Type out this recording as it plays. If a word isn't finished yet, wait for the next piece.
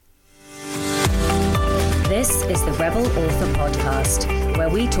Rebel Author Podcast, where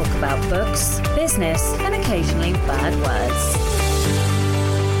we talk about books, business, and occasionally bad words.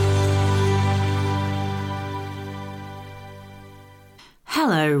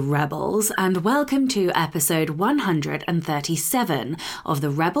 Hello, Rebels, and welcome to episode 137 of the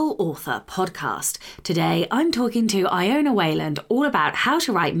Rebel Author Podcast. Today, I'm talking to Iona Wayland all about how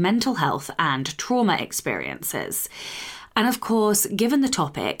to write mental health and trauma experiences. And of course, given the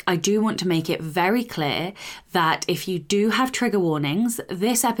topic, I do want to make it very clear that if you do have trigger warnings,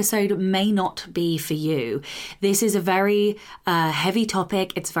 this episode may not be for you. This is a very heavy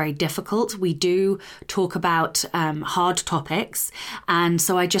topic. It's very difficult. We do talk about hard topics. And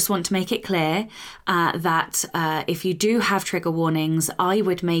so I just want to make it clear that if you do have trigger warnings, I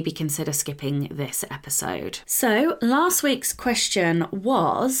would maybe consider skipping this episode. So last week's question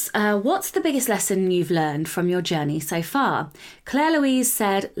was, what's the biggest lesson you've learned from your journey so far? Claire Louise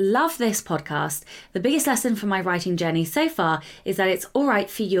said, love this podcast. The biggest lesson from my writing journey so far is that it's all right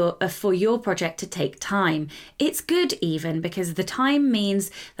for your project to take time. It's good even because the time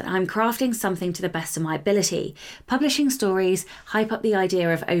means that I'm crafting something to the best of my ability. Publishing stories hype up the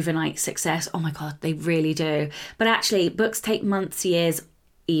idea of overnight success. Oh my God, they really do. But actually, books take months, years,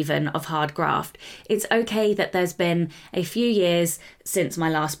 even of hard graft. It's okay that there's been a few years since my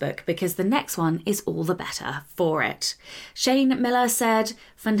last book because the next one is all the better for it. Shane Miller said,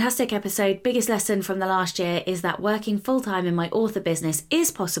 fantastic episode. Biggest lesson from the last year is that working full-time in my author business is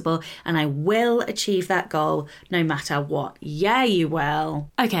possible and I will achieve that goal no matter what. Yeah, you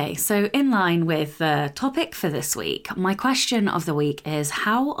will. Okay, so in line with the topic for this week, my question of the week is,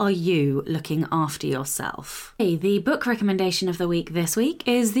 how are you looking after yourself? Okay, the book recommendation of the week this week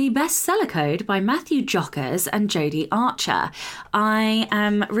is The Bestseller Code by Matthew Jockers and Jodie Archer. I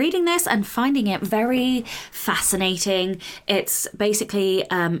am reading this and finding it very fascinating. It's basically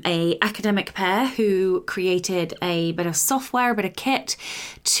a academic pair who created a bit of software, a bit of kit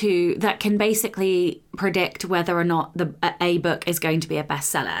that can basically predict whether or not a book is going to be a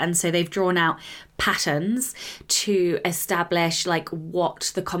bestseller. And so they've drawn out patterns to establish like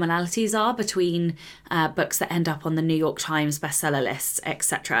what the commonalities are between books that end up on the New York Times bestseller lists,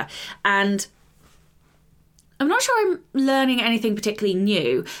 etc. And I'm not sure I'm learning anything particularly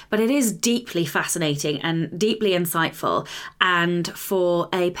new, but it is deeply fascinating and deeply insightful. And for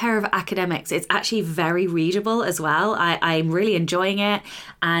a pair of academics, it's actually very readable as well. I'm really enjoying it.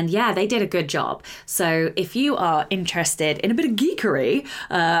 And yeah, they did a good job. So if you are interested in a bit of geekery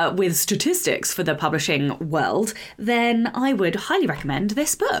with statistics for the publishing world, then I would highly recommend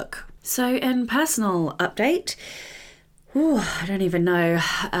this book. So in personal update, I don't even know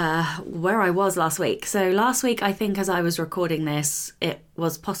where I was last week. So last week, I think as I was recording this, it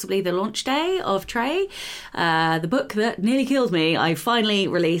was possibly the launch day of Trey, the book that nearly killed me. I finally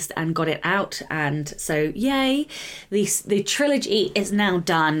released and got it out. And so yay, the trilogy is now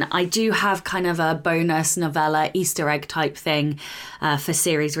done. I do have kind of a bonus novella Easter egg type thing for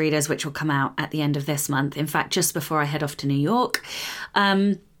series readers, which will come out at the end of this month. In fact, just before I head off to New York.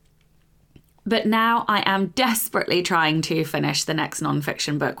 But now I am desperately trying to finish the next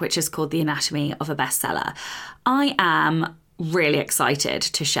nonfiction book, which is called The Anatomy of a Bestseller. I am really excited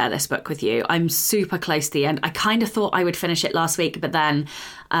to share this book with you. I'm super close to the end. I kind of thought I would finish it last week, but then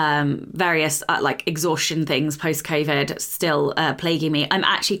various exhaustion things post-COVID still plaguing me. I'm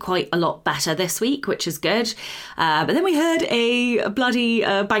actually quite a lot better this week, which is good. But then we had a bloody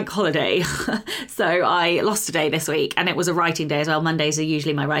bank holiday. So I lost a day this week and it was a writing day as well. Mondays are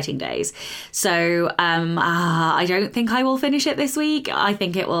usually my writing days. So I don't think I will finish it this week. I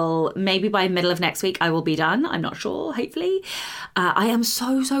think it will, maybe by middle of next week, I will be done. I'm not sure, hopefully. I am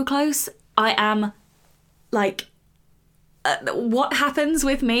so close. I am like, what happens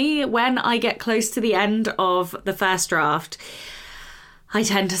with me when I get close to the end of the first draft? I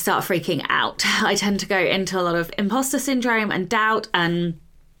tend to start freaking out. I tend to go into a lot of imposter syndrome and doubt and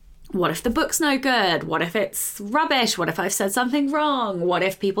what if the book's no good? What if it's rubbish? What if I've said something wrong? What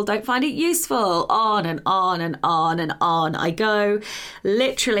if people don't find it useful? On and on and on and on I go,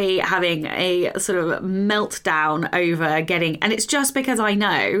 literally having a sort of meltdown over getting, and it's just because I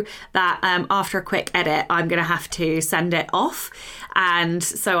know that after a quick edit, I'm going to have to send it off. And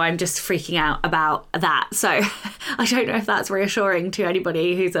so I'm just freaking out about that. So I don't know if that's reassuring to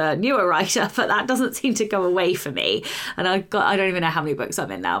anybody who's a newer writer, but that doesn't seem to go away for me. And I don't even know how many books I'm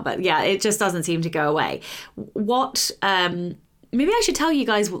in now, but yeah, it just doesn't seem to go away. Maybe I should tell you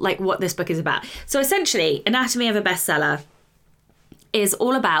guys like what this book is about. So essentially, Anatomy of a Bestseller is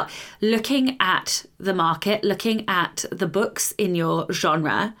all about looking at the market, looking at the books in your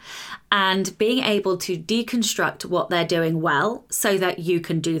genre and being able to deconstruct what they're doing well so that you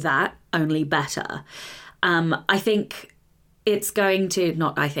can do that only better. I think it's going to,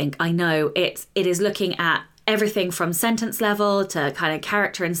 not I think, I know it is looking at everything from sentence level to kind of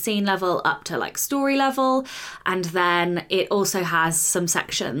character and scene level up to like story level. And then it also has some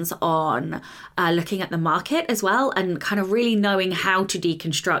sections on looking at the market as well, and kind of really knowing how to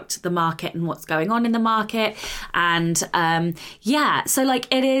deconstruct the market and what's going on in the market. And so like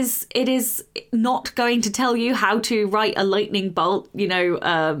it is not going to tell you how to write a lightning bolt,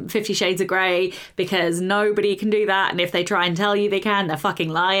 50 Shades of Grey, because nobody can do that. And if they try and tell you they can, they're fucking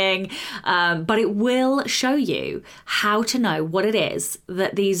lying. But it will show you how to know what it is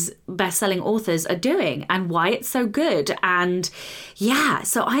that these best-selling authors are doing and why it's so good. And yeah,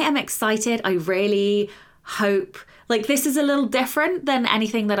 so I am excited. I really hope, like, this is a little different than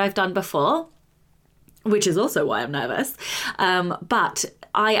anything that I've done before, which is also why I'm nervous. But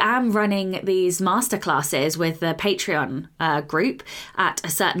I am running these masterclasses with the Patreon group at a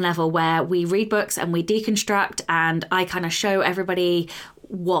certain level where we read books and we deconstruct, and I kind of show everybody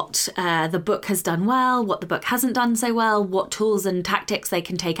what the book has done well, what the book hasn't done so well, what tools and tactics they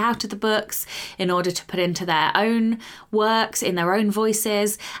can take out of the books in order to put into their own works, in their own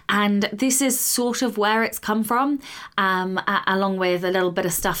voices. And this is sort of where it's come from, along with a little bit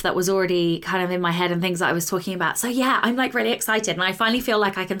of stuff that was already kind of in my head and things that I was talking about. So yeah, I'm like really excited, and I finally feel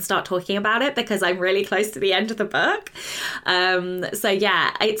like I can start talking about it because I'm really close to the end of the book. So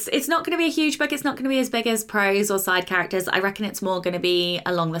yeah, it's not going to be a huge book. It's not going to be as big as prose or side characters. I reckon it's more going to be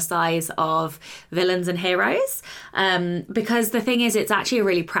along the size of villains and heroes, because the thing is, it's actually a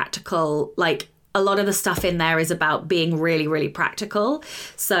really practical, like, a lot of the stuff in there is about being really, really practical.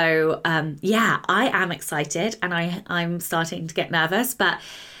 So yeah, I am excited, and I'm starting to get nervous, but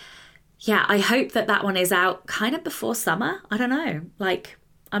yeah, I hope that one is out kind of before summer. I don't know, like,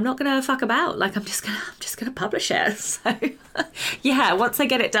 I'm not gonna fuck about. Like, I'm just gonna publish it. So yeah, once I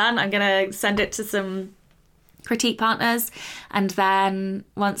get it done, I'm gonna send it to some critique partners, and then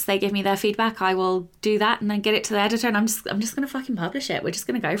once they give me their feedback, I will do that and then get it to the editor, and I'm just gonna fucking publish it. We're just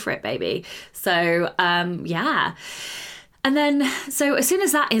gonna go for it, baby. So yeah. And then, so as soon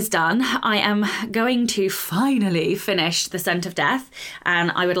as that is done, I am going to finally finish The Scent of Death,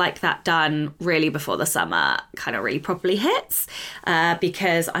 and I would like that done really before the summer kind of really properly hits,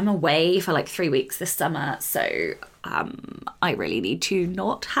 because I'm away for like 3 weeks this summer, so I really need to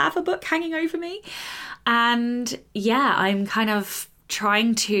not have a book hanging over me. And yeah, I'm kind of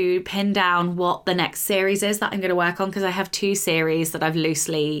trying to pin down what the next series is that I'm going to work on, because I have 2 series that I've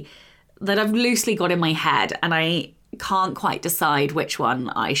loosely got in my head, and I can't quite decide which one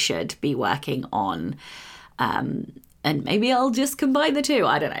I should be working on. And maybe I'll just combine the 2.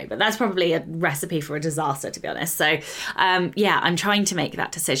 I don't know, but that's probably a recipe for a disaster, to be honest. So yeah, I'm trying to make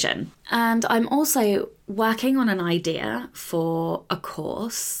that decision. And I'm also working on an idea for a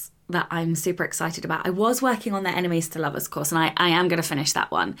course that I'm super excited about. I was working on the Enemies to Lovers course, and I am going to finish that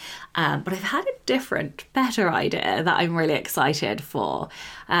one. But I've had a different, better idea that I'm really excited for.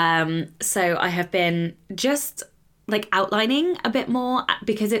 So I have been just like outlining a bit more,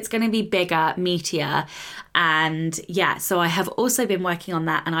 because it's going to be bigger, meatier. And yeah, so I have also been working on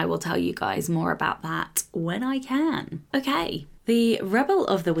that, and I will tell you guys more about that when I can. Okay. The Rebel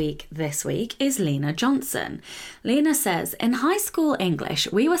of the Week this week is Lena Johnson. Lena says, in high school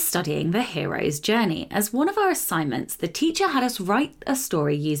English, we were studying the hero's journey. As one of our assignments, the teacher had us write a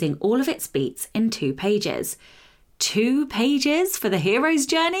story using all of its beats in 2 pages. 2 pages for the hero's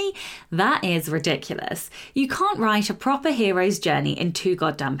journey? That is ridiculous. You can't write a proper hero's journey in 2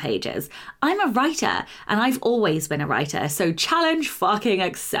 goddamn pages. I'm a writer, and I've always been a writer, so challenge fucking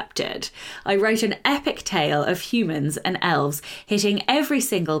accepted. I wrote an epic tale of humans and elves hitting every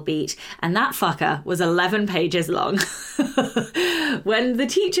single beat, and that fucker was 11 pages long. When the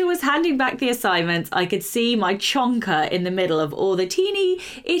teacher was handing back the assignments, I could see my chonker in the middle of all the teeny,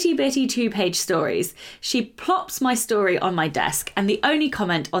 itty-bitty 2-page stories. She plops my story on my desk, and the only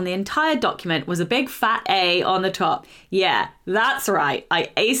comment on the entire document was a big fat A on the top. Yeah, that's right. I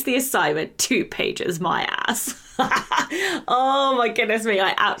aced the assignment. 2 pages, my ass. Oh my goodness me,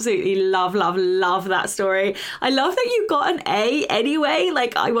 I absolutely love that story. I love that you got an A anyway.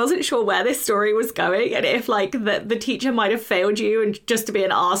 Like, I wasn't sure where this story was going, and if like the teacher might have failed you and just to be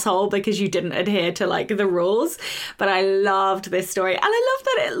an asshole because you didn't adhere to like the rules. But I loved this story, and I love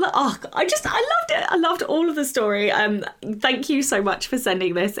that I loved it. I loved all of the story. Thank you so much for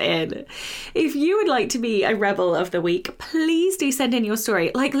sending this in. If you would like to be a Rebel of the Week, please do send in your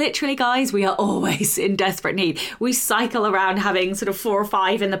story. Like, literally, guys, we are always in desperate need. We cycle around having sort of 4 or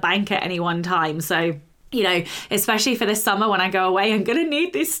 5 in the bank at any one time. So Especially for this summer when I go away, I'm going to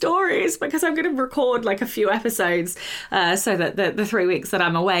need these stories because I'm going to record like a few episodes so that the 3 weeks that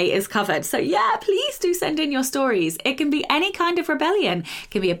I'm away is covered. So yeah, please do send in your stories. It can be any kind of rebellion. It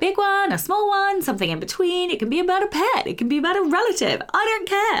can be a big one, a small one, something in between. It can be about a pet. It can be about a relative. I don't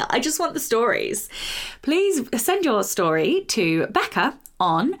care. I just want the stories. Please send your story to Becca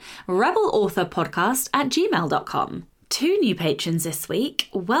on rebelauthorpodcast@gmail.com. 2 new patrons this week.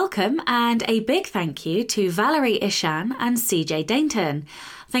 Welcome and a big thank you to Valerie Ishan and CJ Dainton.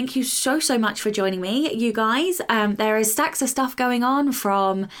 Thank you so much for joining me, you guys. There is stacks of stuff going on,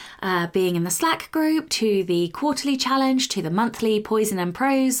 from being in the Slack group to the quarterly challenge to the monthly Poison and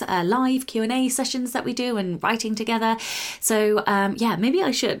Prose live Q&A sessions that we do and writing together. So maybe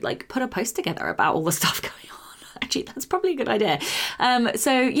I should put a post together about all the stuff going on. Actually, that's probably a good idea.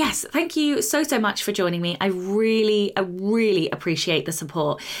 So yes, thank you so much for joining me. I really appreciate the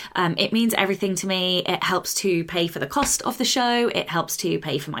support. It means everything to me. It helps to pay for the cost of the show. It helps to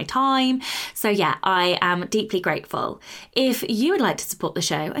pay for my time. So yeah, I am deeply grateful. If you would like to support the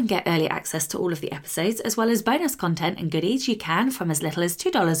show and get early access to all of the episodes, as well as bonus content and goodies, you can from as little as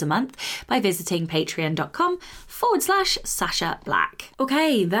 $2 a month by visiting patreon.com/Sasha Black.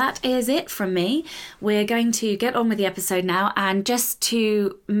 Okay, that is it from me. We're going to get on with the episode now, and just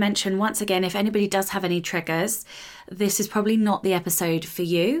to mention once again, if anybody does have any triggers, this is probably not the episode for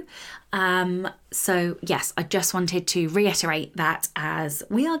you. So yes, I just wanted to reiterate that as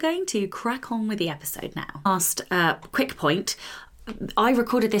we are going to crack on with the episode now. Last quick point, I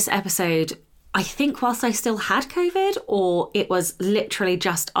recorded this episode I think whilst I still had COVID, or it was literally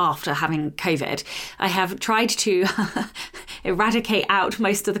just after having COVID. I have tried to eradicate out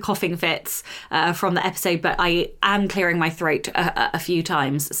most of the coughing fits from the episode, but I am clearing my throat a few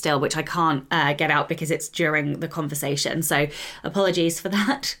times still, which I can't get out because it's during the conversation. So apologies for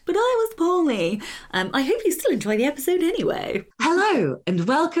that, but I was poorly. I hope you still enjoy the episode anyway. Hello, and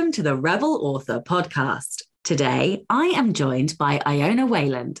welcome to the Rebel Author Podcast. Today, I am joined by Iona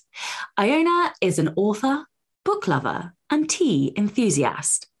Wayland. Iona is an author, book lover, and tea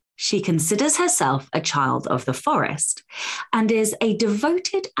enthusiast. She considers herself a child of the forest and is a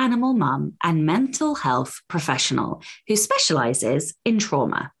devoted animal mum and mental health professional who specializes in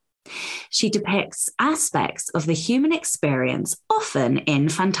trauma. She depicts aspects of the human experience, often in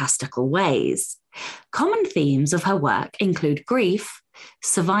fantastical ways. Common themes of her work include grief,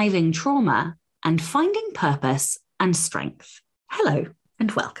 surviving trauma, and finding purpose and strength. Hello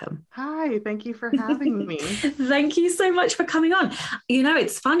and welcome. Hi, thank you for having me. Thank you so much for coming on. You know,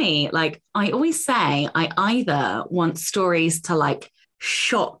 it's funny, I always say I either want stories to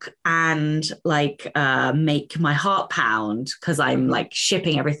shock and make my heart pound because I'm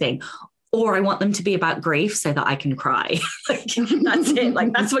shipping everything, or I want them to be about grief so that I can cry. That's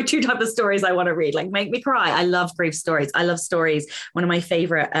it. That's my 2 types of stories I want to read. Make me cry. I love grief stories. I love stories. One of my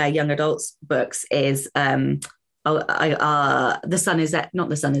favorite young adults books is The Sun is Not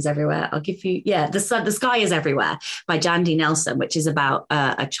The Sun Is Everywhere. I'll give you, The Sky Is Everywhere by Jandy Nelson, which is about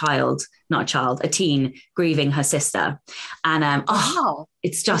a teen grieving her sister. And wow.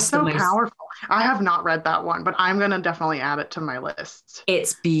 It's just so powerful. I have not read that one, but I'm going to definitely add it to my list.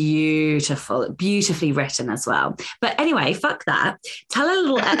 It's beautiful, beautifully written as well. But anyway, fuck that. Tell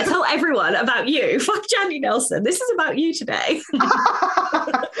everyone about you. Fuck Jandy Nelson. This is about you today.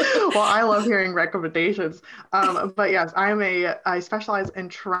 Well, I love hearing recommendations. But yes, I specialize in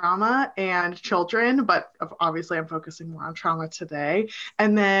trauma and children, but obviously I'm focusing more on trauma today.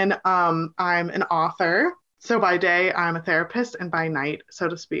 And then I'm an author. So by day, I'm a therapist, and by night, so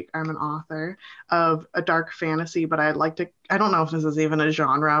to speak, I'm an author of a dark fantasy, but I don't know if this is even a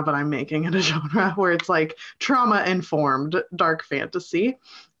genre, but I'm making it a genre where it's trauma-informed dark fantasy.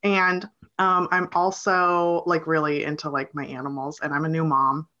 And I'm also really into my animals, and I'm a new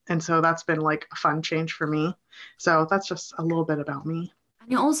mom. And so that's been a fun change for me. So that's just a little bit about me.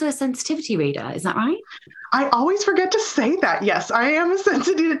 And you're also a sensitivity reader, is that right? I always forget to say that. Yes, I am a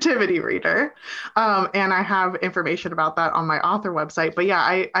sensitivity reader. And I have information about that on my author website. But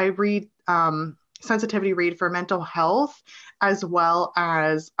yeah, I read sensitivity read for mental health, as well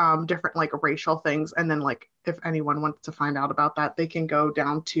as different racial things. And then if anyone wants to find out about that, they can go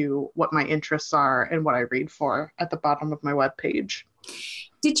down to what my interests are and what I read for at the bottom of my webpage.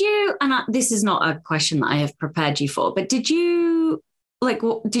 Did you, and this is not a question that I have prepared you for, but did you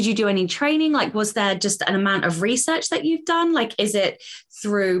do any training? Was there just an amount of research that you've done? Is it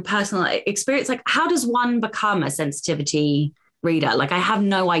through personal experience? How does one become a sensitivity reader? I have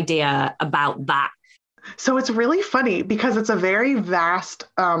no idea about that. So it's really funny because it's a very vast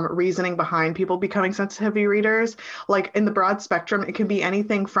reasoning behind people becoming sensitivity readers. In the broad spectrum, it can be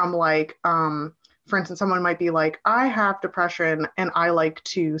anything from for instance, someone might be like, I have depression and I like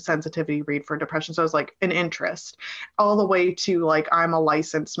to sensitivity read for depression. So it's like an interest, all the way to like, I'm a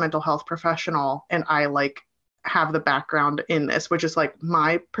licensed mental health professional and I like have the background in this, which is like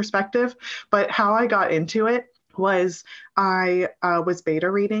my perspective. But how I got into it was I was beta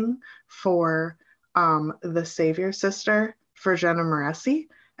reading for The Savior Sister for Jenna Moreci.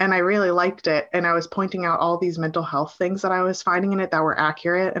 And I really liked it. And I was pointing out all these mental health things that I was finding in it that were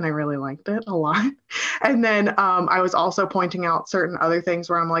accurate. And I really liked it a lot. And then I was also pointing out certain other things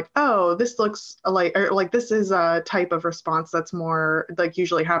where I'm like, oh, this looks like, or like, this is a type of response that's more like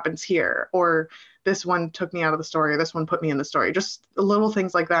usually happens here. Or this one took me out of the story, or this one put me in the story, just little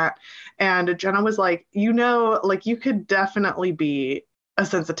things like that. And Jenna was like, like you could definitely be a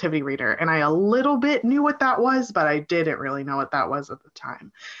sensitivity reader. And I a little bit knew what that was, but I didn't really know what that was at the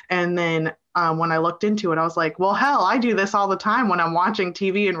time. And then when I looked into it, I was like, well, hell, I do this all the time when I'm watching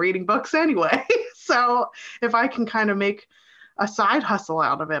TV and reading books anyway. So if I can kind of make a side hustle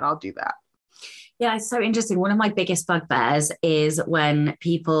out of it, I'll do that. Yeah, it's so interesting. One of my biggest bugbears is when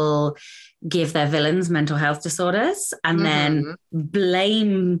people give their villains mental health disorders and then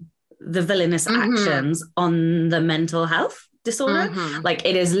blame the villainous actions on the mental health disorder. Like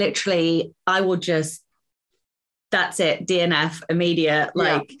it is literally, I will just, that's it, DNF immediate.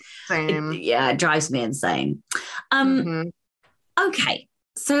 Like, same. It drives me insane. Okay,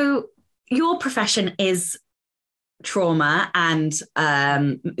 so your profession is trauma and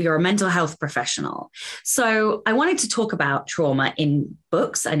you're a mental health professional. So I wanted to talk about trauma in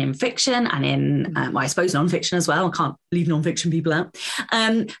books and in fiction and in, I suppose, nonfiction as well. I can't leave nonfiction people out.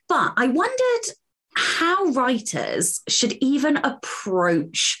 But I wondered how writers should even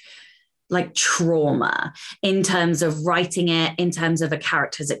approach like trauma in terms of writing it, in terms of a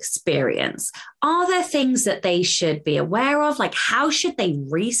character's experience. Are there things that they should be aware of? Like, how should they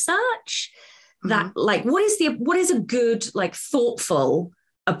research that? Like, what is a good, like, thoughtful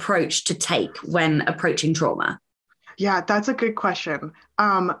approach to take when approaching trauma? Yeah, that's a good question.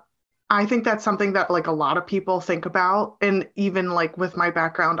 I think that's something that like a lot of people think about. And even like with my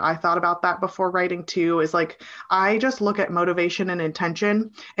background, I thought about that before writing too, is like, I just look at motivation and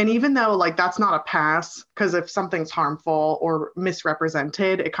intention. And even though like that's not a pass, because if something's harmful or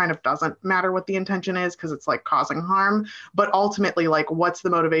misrepresented, it kind of doesn't matter what the intention is because it's like causing harm. But ultimately, like what's the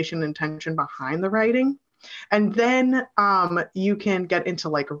motivation and intention behind the writing? And then you can get into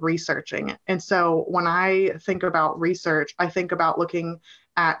like researching. And so when I think about research, I think about looking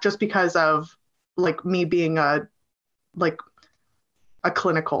at, just because of like me being a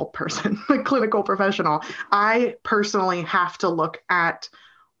clinical person, a clinical professional, I personally have to look at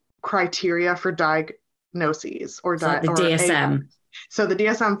criteria for diagnoses or the DSM. So the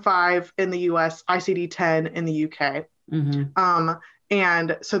DSM-5 in the US, ICD-10 in the UK.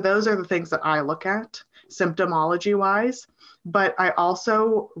 And so those are the things that I look at symptomology wise, but I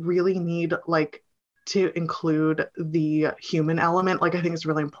also really need like to include the human element. Like I think it's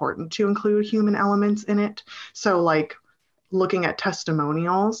really important to include human elements in it. So like looking at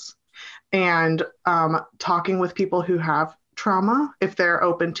testimonials and talking with people who have trauma, if they're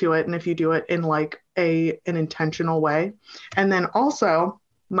open to it and if you do it in like an intentional way. And then also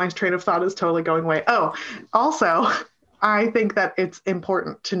my train of thought is totally going away. Oh, also I think that it's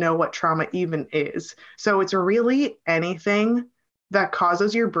important to know what trauma even is. So it's really anything that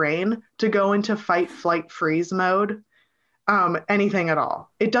causes your brain to go into fight, flight, freeze mode, anything at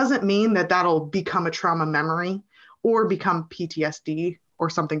all. It doesn't mean that that'll become a trauma memory or become PTSD or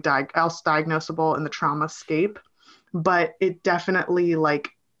something else diagnosable in the trauma scape. But it definitely, like,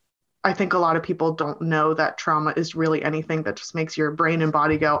 I think a lot of people don't know that trauma is really anything that just makes your brain and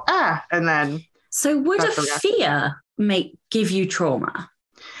body go, and then. So would a fear give you trauma?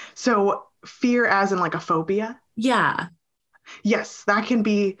 So fear as in like a phobia? Yeah. Yes, that can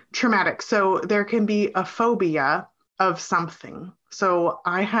be traumatic. So there can be a phobia of something. So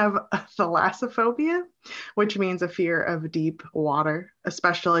I have a thalassophobia, which means a fear of deep water,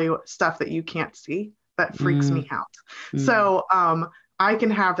 especially stuff that you can't see. That freaks me out. So I can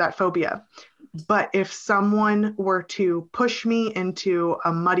have that phobia. But if someone were to push me into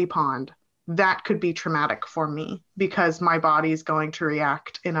a muddy pond, that could be traumatic for me because my body is going to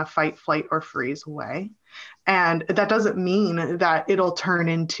react in a fight, flight, or freeze way. And that doesn't mean that it'll turn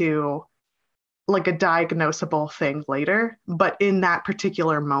into like a diagnosable thing later. But in that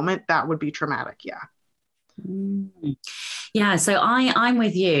particular moment, that would be traumatic. Yeah. Mm. Yeah, so I'm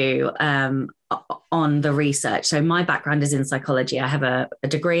with you on the research. So my background is in psychology. I have a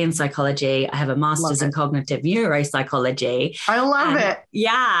degree in psychology. I have a Love master's in it. cognitive neuropsychology. I love And it.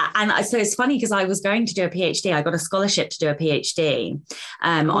 yeah, and so it's funny because I was going to do a PhD. I got a scholarship to do a PhD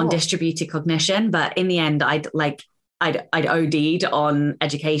on Cool. distributed cognition, but in the end, I'd OD'd on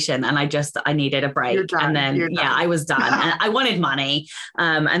education and I needed a You're break. And done. then, You're yeah, done. I was done and I wanted money.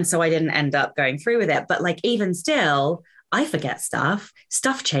 And so I didn't end up going through with it. But like, even still, I forget stuff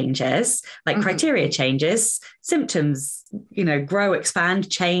changes, like Hmm. criteria changes, symptoms, grow,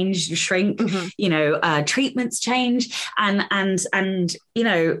 expand, change, shrink, Hmm. treatments change. And,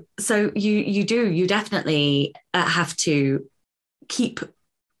 so you definitely have to keep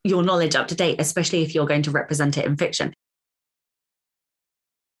your knowledge up to date, especially if you're going to represent it in fiction.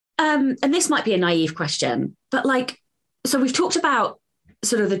 And this might be a naive question, but like, so we've talked about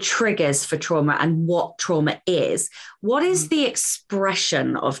sort of the triggers for trauma and what trauma is. What is the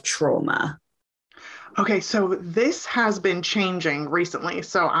expression of trauma? Okay, so this has been changing recently.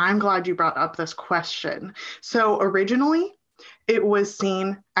 So I'm glad you brought up this question. So originally, it was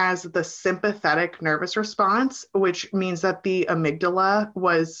seen as the sympathetic nervous response, which means that the amygdala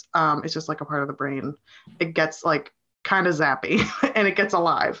was, it's just like a part of the brain. It gets like kind of zappy and it gets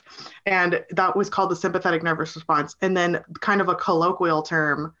alive. And that was called the sympathetic nervous response. And then kind of a colloquial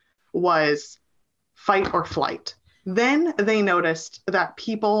term was fight or flight. Then they noticed that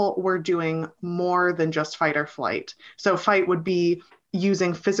people were doing more than just fight or flight. So, fight would be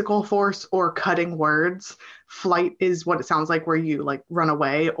using physical force or cutting words. Flight is what it sounds like, where you like run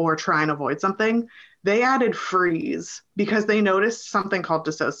away or try and avoid something. They added freeze because they noticed something called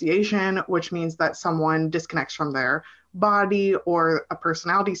dissociation, which means that someone disconnects from their body or a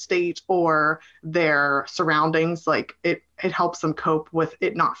personality state or their surroundings. Like it helps them cope with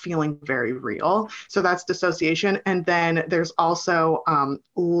it not feeling very real. So that's dissociation. And then there's also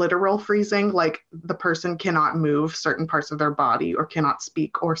literal freezing, like the person cannot move certain parts of their body or cannot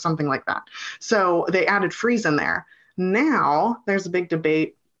speak or something like that. So they added freeze in there. Now there's a big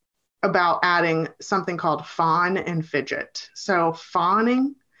debate about adding something called fawn and fidget. So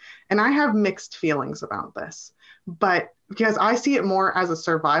fawning, and I have mixed feelings about this, but because I see it more as a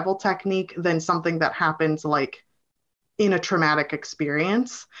survival technique than something that happens like in a traumatic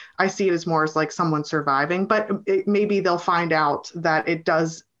experience. I see it as more as like someone surviving, but maybe they'll find out that it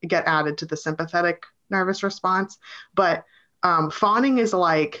does get added to the sympathetic nervous response. But fawning is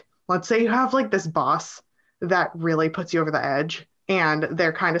like, let's say you have like this boss that really puts you over the edge and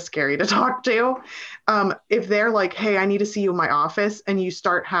they're kind of scary to talk to. If they're like, hey, I need to see you in my office, and you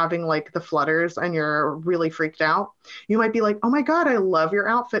start having like the flutters and you're really freaked out, you might be like, oh my God, I love your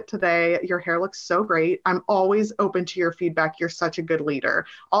outfit today. Your hair looks so great. I'm always open to your feedback. You're such a good leader.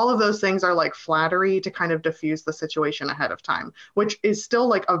 All of those things are like flattery to kind of diffuse the situation ahead of time, which is still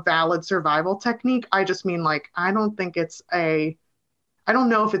like a valid survival technique. I just mean like, I don't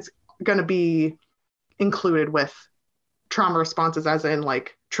know if it's going to be included with trauma responses as in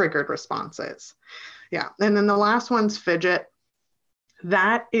like triggered responses. Yeah. And then the last one's fidget.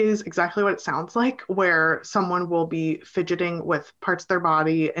 That is exactly what it sounds like, where someone will be fidgeting with parts of their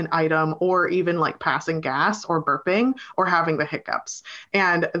body, an item, or even like passing gas or burping or having the hiccups.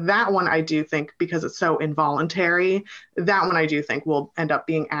 And that one I do think, because it's so involuntary, that one I do think will end up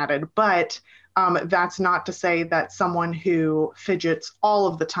being added. But that's not to say that someone who fidgets all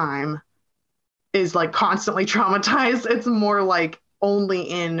of the time is like constantly traumatized. It's more like only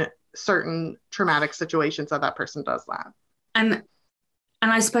in certain traumatic situations that person does that. And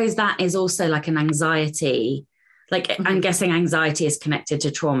I suppose that is also like an anxiety. Like, Mm-hmm. I'm guessing anxiety is connected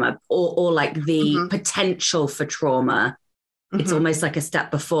to trauma, or like the Mm-hmm. potential for trauma. It's Mm-hmm. almost like a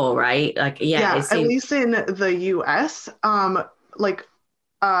step before, right? Like, yeah, Yeah, at least in the US, like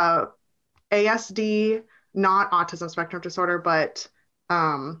ASD, not autism spectrum disorder, but oh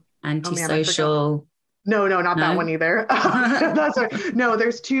man, I forgot. antisocial. No, not that No. one either. That's right. No,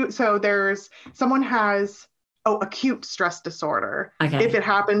 there's two. So there's someone has acute stress disorder. If Okay. it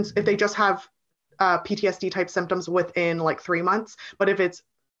happens, if they just have PTSD type symptoms within like 3 months, but if it's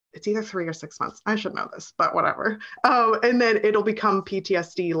either 3 or 6 months. I should know this, but whatever. And then it'll become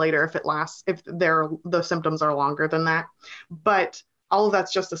PTSD later if the symptoms are longer than that. But all of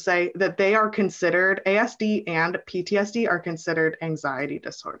that's just to say that they are considered, ASD and PTSD are considered anxiety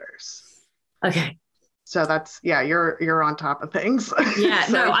disorders. Okay. So that's, yeah, you're on top of things. Yeah.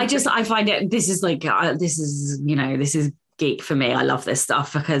 So No, I find it. This is like this is geek for me. I love this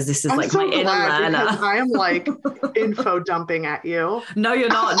stuff because this is I'm like so my inner glad learner. because I am like info dumping at you. No, you're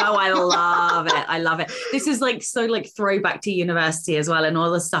not. No, I love it. I love it. This is like so like throwback to university as well, and all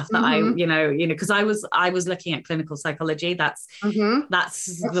the stuff that because I was looking at clinical psychology. That's That's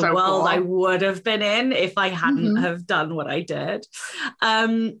the so world cool. I would have been in if I hadn't have done what I did.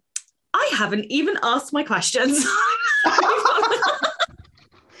 I haven't even asked my questions.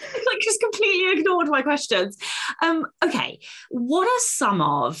 Like just completely ignored my questions. Okay, what are some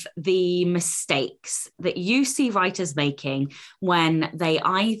of the mistakes that you see writers making when they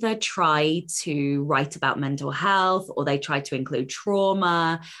either try to write about mental health or they try to include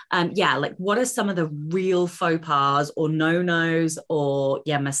trauma? Like what are some of the real faux pas or no-nos or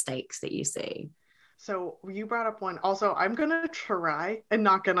mistakes that you see? So you brought up one. Also, I'm gonna try and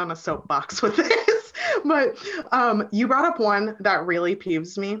not get on a soapbox with this, but you brought up one that really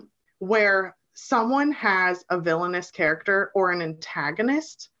peeves me, where someone has a villainous character or an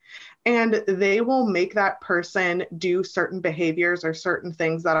antagonist, and they will make that person do certain behaviors or certain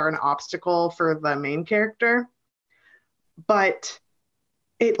things that are an obstacle for the main character, but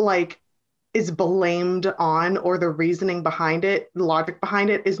it like is blamed on, or the reasoning behind it, the logic behind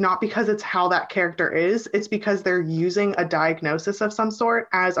it is not because it's how that character is, it's because they're using a diagnosis of some sort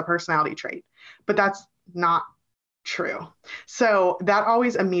as a personality trait. But that's not true. So that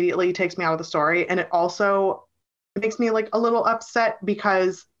always immediately takes me out of the story. And it also makes me like a little upset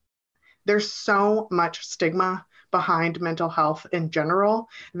because there's so much stigma behind mental health in general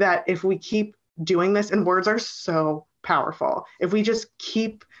that if we keep doing this, and words are so powerful, if we just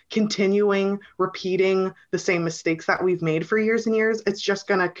keep continuing repeating the same mistakes that we've made for years and years, it's just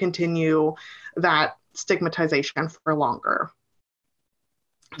going to continue that stigmatization for longer.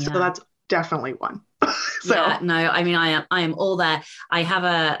 So that's definitely one. I mean, I am all there. I have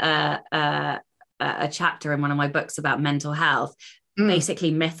a chapter in one of my books about mental health,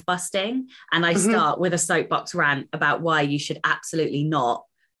 basically myth busting, and I start with a soapbox rant about why you should absolutely not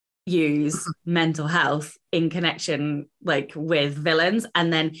use mental health in connection like with villains,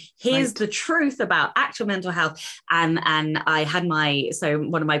 and then here's the truth about actual mental health. And I had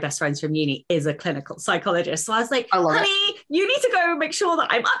one of my best friends from uni is a clinical psychologist, so I was like, honey, you need to go make sure that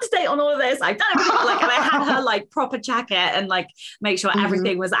I'm up to date on all of this. I've done everything like, and I had her like proper check it and like make sure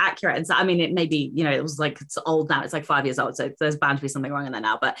everything was accurate. And so I mean, it maybe, it was like, it's old now, it's like 5 years old, so there's bound to be something wrong in there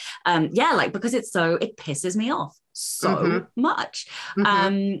now, but like because it pisses me off so much.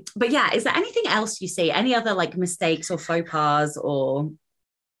 But yeah, is there anything else you see, any other like mistakes or faux pas? Or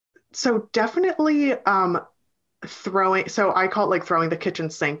so definitely so I call it like throwing the kitchen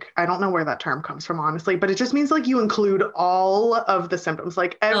sink. I don't know where that term comes from, honestly, but it just means like you include all of the symptoms,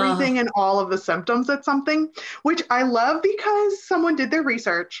 like everything and all of the symptoms at something, which I love because someone did their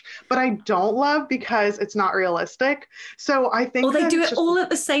research, but I don't love because it's not realistic. So I think they do it all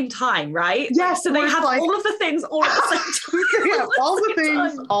at the same time, right? Yes. So they have like, all of the things all at the same time. Yeah, all the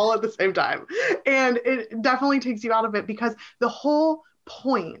things all at the same time. And it definitely takes you out of it because the whole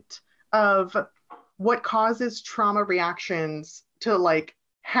point of what causes trauma reactions to like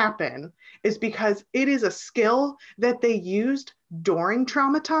happen is because it is a skill that they used during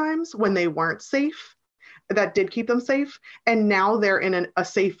trauma times when they weren't safe, that did keep them safe. And now they're in a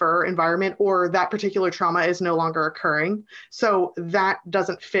safer environment, or that particular trauma is no longer occurring. So that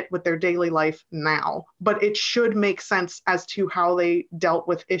doesn't fit with their daily life now, but it should make sense as to how they dealt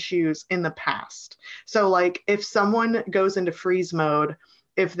with issues in the past. So like if someone goes into freeze mode,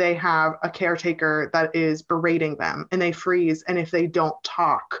 if they have a caretaker that is berating them and they freeze, and if they don't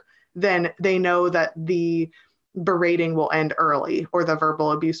talk, then they know that the berating will end early or the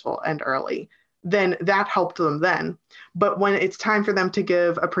verbal abuse will end early. Then that helped them then. But when it's time for them to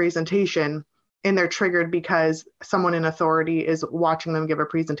give a presentation and they're triggered because someone in authority is watching them give a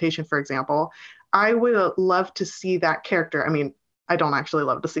presentation, for example, I would love to see that character. I mean, I don't actually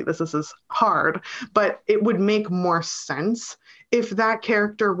love to see this. This is hard, but it would make more sense if that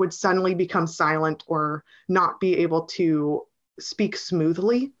character would suddenly become silent or not be able to speak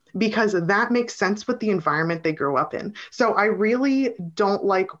smoothly, because that makes sense with the environment they grew up in. So I really don't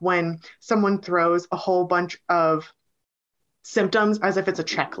like when someone throws a whole bunch of symptoms as if it's a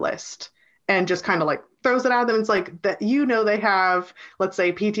checklist and just kind of like throws it at them. It's like that, they have, let's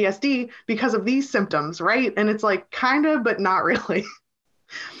say, PTSD because of these symptoms, right? And it's like kind of, but not really.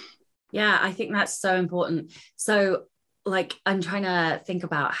 Yeah, I think that's so important. So like, I'm trying to think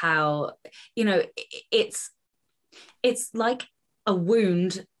about how, it's like a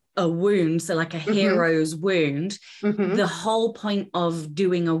wound, so like a hero's wound. The whole point of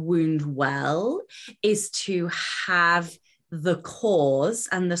doing a wound well is to have the cause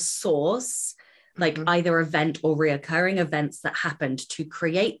and the source like either event or reoccurring events that happened to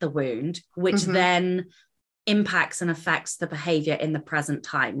create the wound, which then impacts and affects the behavior in the present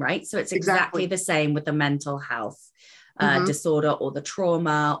time, right? So it's exactly the same with the mental health disorder or the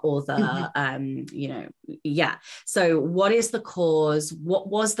trauma or the, So what is the cause? What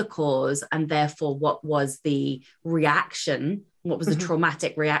was the cause? And therefore, what was the reaction? What was the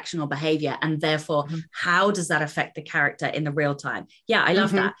traumatic reaction or behavior? And therefore, how does that affect the character in the real time? Yeah, I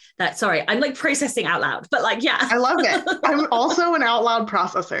love that. Sorry, I'm like processing out loud, but like, yeah. I love it. I'm also an out loud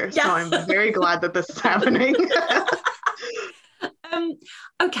processor. So I'm very glad that this is happening.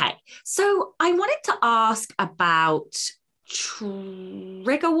 Okay, so I wanted to ask about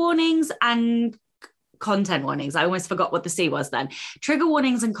trigger warnings and content warnings. I almost forgot what the C was then. Trigger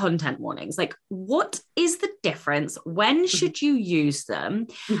warnings and content warnings. Like, what is the difference? When should you use them?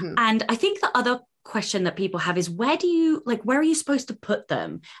 And I think the other question that people have is where are you supposed to put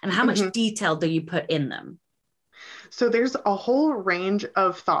them? And how much detail do you put in them? So there's a whole range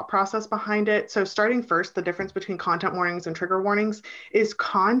of thought process behind it. So starting first, the difference between content warnings and trigger warnings is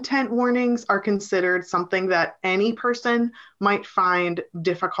content warnings are considered something that any person might find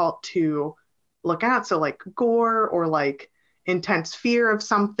difficult to look at. So like gore or like intense fear of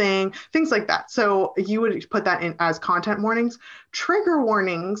something, things like that. So you would put that in as content warnings. Trigger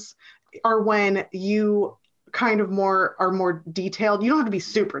warnings are when you kind of are more detailed. You don't have to be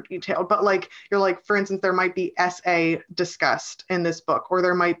super detailed, but like you're like, for instance, there might be SA discussed in this book, or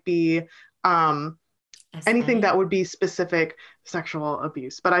there might be anything that would be specific sexual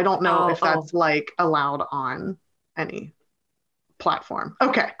abuse, but I don't know if that's like allowed on any platform.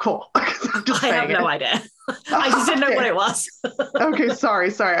 Okay, cool. I have no idea. I just didn't know what it was. Okay,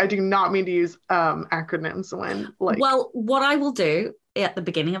 sorry. I do not mean to use acronyms when like. Well, what I will do at the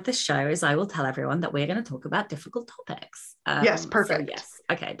beginning of this show is I will tell everyone that we're going to talk about difficult topics. Yes, perfect. So yes,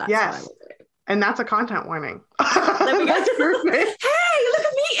 okay, that's what I will do. And that's a content warning. There we go. That's perfect. Hey, look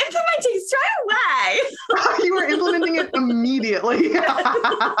at me implementing straight away. You were implementing it immediately.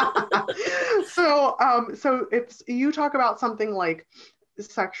 So if you talk about something like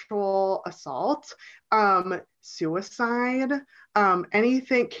sexual assault, suicide,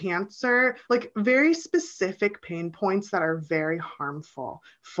 anything, cancer, like very specific pain points that are very harmful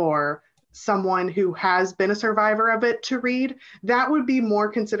for someone who has been a survivor of it to read, that would be more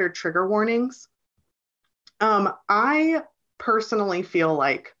considered trigger warnings. I personally feel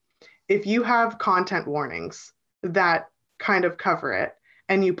like if you have content warnings that kind of cover it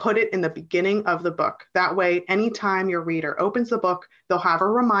and you put it in the beginning of the book, that way, anytime your reader opens the book, they'll have a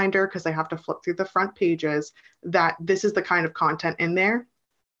reminder because they have to flip through the front pages that this is the kind of content in there.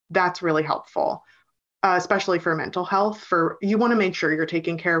 That's really helpful. Especially for mental health, you want to make sure you're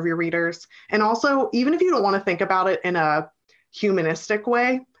taking care of your readers. And also, even if you don't want to think about it in a humanistic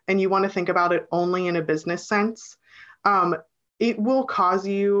way and you want to think about it only in a business sense, it will cause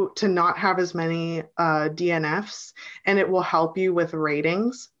you to not have as many DNFs, and it will help you with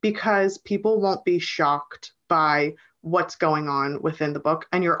ratings because people won't be shocked by what's going on within the book.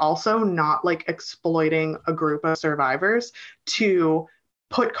 And you're also not like exploiting a group of survivors to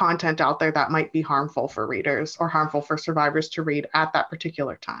put content out there that might be harmful for readers or harmful for survivors to read at that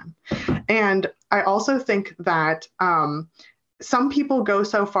particular time. And I also think that some people go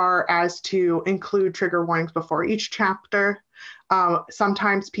so far as to include trigger warnings before each chapter.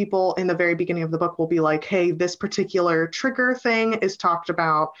 Sometimes people in the very beginning of the book will be like, hey, this particular trigger thing is talked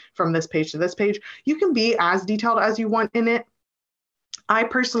about from this page to this page. You can be as detailed as you want in it. I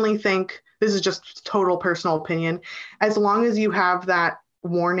personally think, this is just total personal opinion, as long as you have that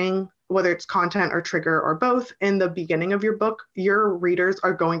warning, whether it's content or trigger or both, in the beginning of your book, your readers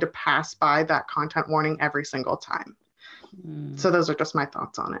are going to pass by that content warning every single time. So those are just my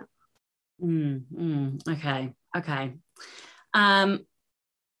thoughts on it. Okay. I'm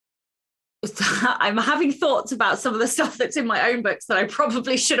having thoughts about some of the stuff that's in my own books that I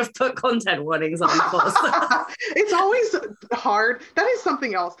probably should have put content warnings on for. It's always hard. That is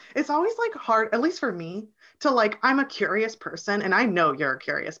something else. It's always like hard, at least for me, to like, I'm a curious person and I know you're a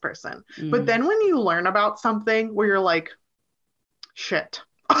curious person. But then when you learn about something where you're like, shit,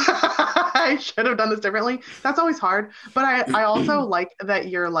 I should have done this differently. That's always hard. But I also like that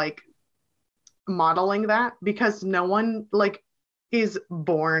you're like modeling that, because no one like is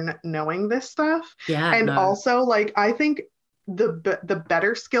born knowing this stuff. Yeah. And also like, I think the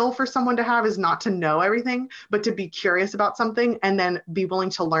better skill for someone to have is not to know everything, but to be curious about something and then be willing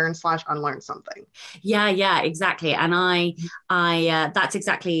to learn slash unlearn something. Yeah, exactly. And that's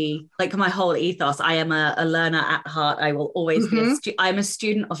exactly like my whole ethos. I am a learner at heart. I will always be Mm-hmm. I'm a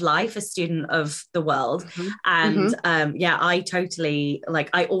student of life, a student of the world. Mm-hmm. And Mm-hmm. yeah, I totally like,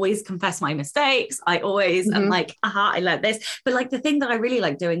 I always confess my mistakes. I always am Mm-hmm. like, aha, I learned this. But like the thing that I really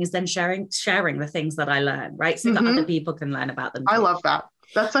like doing is then sharing the things that I learn, right? So that other Mm-hmm. people can learn about them I too. love that.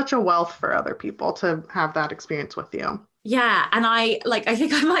 That's such a wealth for other people to have that experience with you. Yeah, and I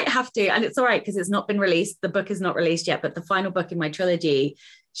think I might have to, and it's all right because it's not been released. The book is not released yet, but the final book in my trilogy,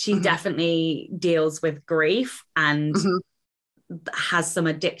 she Mm-hmm. definitely deals with grief and Mm-hmm. has some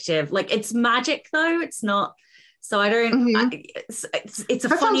addictive, like it's magic though. It's not. So I don't. Mm-hmm. It's a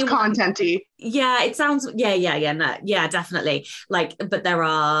That sounds funny one. contenty. Yeah, it sounds. Yeah, no, yeah, definitely. Like, but there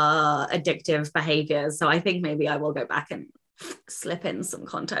are addictive behaviors, so I think maybe I will go back and slip in some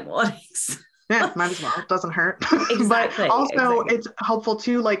content warnings. Yeah, might as well. It doesn't hurt. But also, Exactly. it's helpful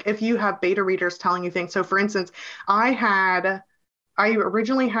too, like if you have beta readers telling you things. So, for instance, I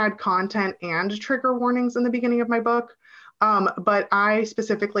originally had content and trigger warnings in the beginning of my book, but I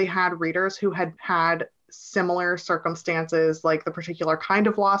specifically had readers who had had similar circumstances, like the particular kind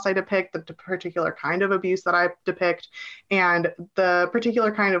of loss I depict, the particular kind of abuse that I depict, and the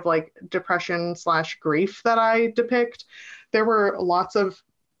particular kind of like depression slash grief that I depict. There were lots of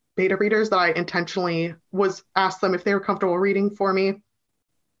beta readers that I intentionally was asked them if they were comfortable reading for me,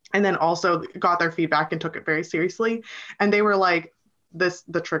 and then also got their feedback and took it very seriously. And they were like,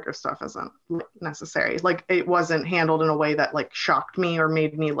 the trigger stuff isn't necessary. Like it wasn't handled in a way that like shocked me or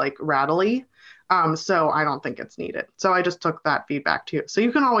made me like rattly. So I don't think it's needed. So I just took that feedback too. So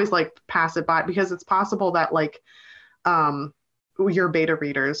you can always like pass it by because it's possible that like your beta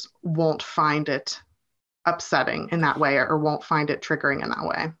readers won't find it upsetting in that way or won't find it triggering in that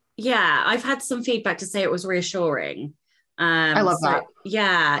way. Yeah, I've had some feedback to say it was reassuring. I love So that.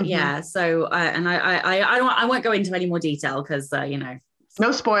 Mm-hmm. yeah. So and I won't go into any more detail because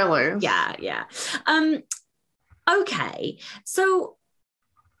No spoilers. yeah. Um, okay. So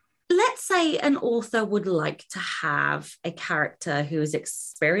let's say an author would like to have a character who has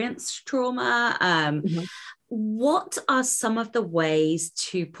experienced trauma. Mm-hmm. What are some of the ways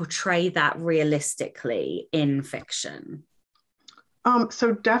to portray that realistically in fiction?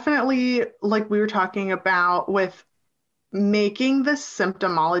 So definitely, like we were talking about, with making the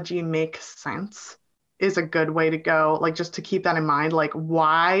symptomology make sense is a good way to go. Like just to keep that in mind, like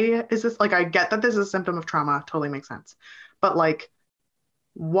why is this? Like I get that this is a symptom of trauma, totally makes sense, but like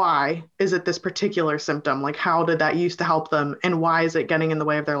why is it this particular symptom? Like how did that used to help them, and why is it getting in the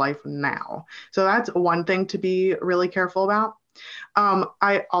way of their life now? So that's one thing to be really careful about.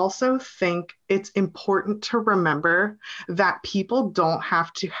 I also think it's important to remember that people don't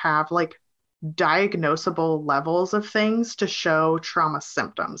have to have like diagnosable levels of things to show trauma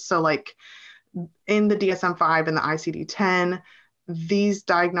symptoms. So, like in the DSM-5 and the ICD-10, these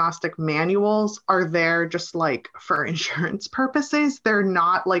diagnostic manuals are there just like for insurance purposes. They're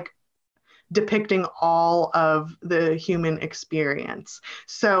not like depicting all of the human experience.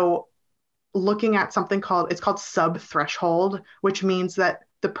 So, looking at something called, it's called sub-threshold, which means that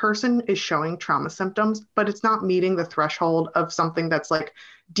the person is showing trauma symptoms, but it's not meeting the threshold of something that's like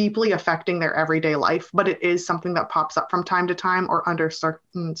deeply affecting their everyday life, but it is something that pops up from time to time or under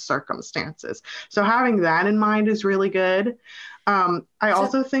certain circumstances. So having that in mind is really good. I So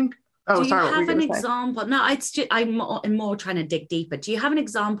also think, oh, do you sorry, what were you have an going to say? example? No, I'm more trying to dig deeper. Do you have an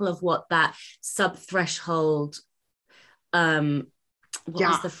example of what that sub threshold what was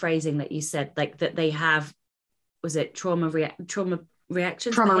Yeah, the phrasing that you said, like that they have, was it trauma reactions,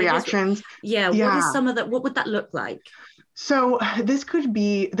 trauma behaviors? reactions. Yeah, what is Yeah. some of that, what would that look like? So this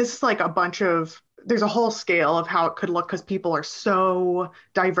is like a bunch of, there's a whole scale of how it could look because people are so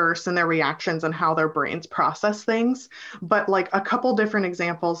diverse in their reactions and how their brains process things. But like a couple different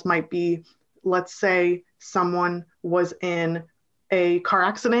examples might be, let's say someone was in a car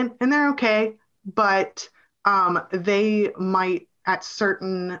accident and they're okay, but they might at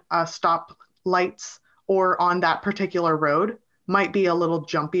certain stop lights or on that particular road might be a little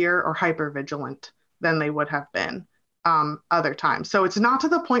jumpier or hyper vigilant than they would have been other times. So it's not to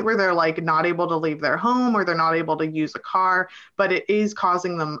the point where they're like not able to leave their home or they're not able to use a car, but it is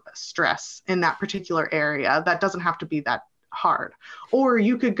causing them stress in that particular area. That doesn't have to be that hard. Or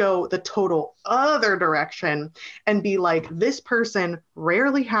you could go the total other direction and be like, this person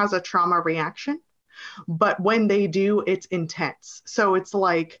rarely has a trauma reaction, but when they do, it's intense. So it's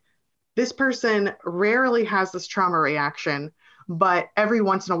like, this person rarely has this trauma reaction, but every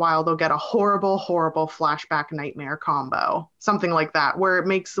once in a while they'll get a horrible, horrible flashback nightmare combo, something like that, where it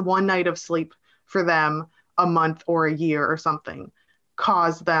makes one night of sleep for them a month or a year or something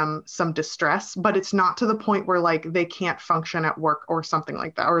cause them some distress, but it's not to the point where like they can't function at work or something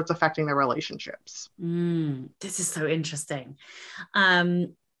like that, or it's affecting their relationships. This is so interesting.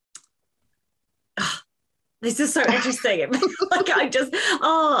 This is so interesting. Like I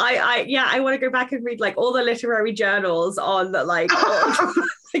want to go back and read like all the literary journals on like,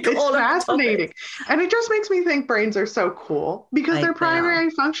 it's all fascinating. And it just makes me think brains are so cool because their primary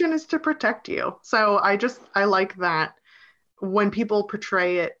function is to protect you. So I like that when people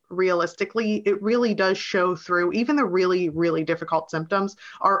portray it realistically, it really does show through. Even the really, really difficult symptoms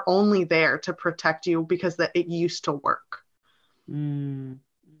are only there to protect you because it used to work.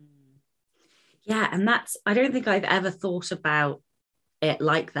 Yeah, and I don't think I've ever thought about it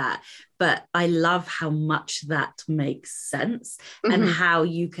like that, but I love how much that makes sense and how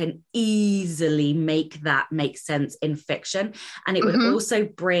you can easily make that make sense in fiction. And it would also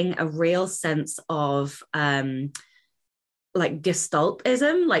bring a real sense of like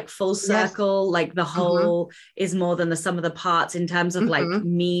gestaltism, like full circle, like the whole is more than the sum of the parts in terms of like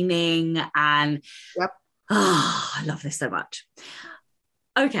meaning and I love this so much.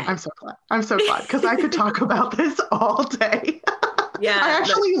 Okay. I'm so glad because I could talk about this all day. Yeah. I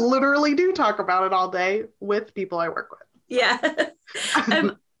actually literally do talk about it all day with people I work with. Yeah.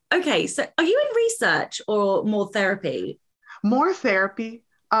 Okay. So are you in research or more therapy? More therapy.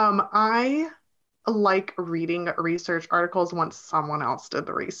 I like reading research articles once someone else did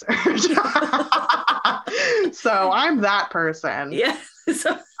the research. So I'm that person. Yeah.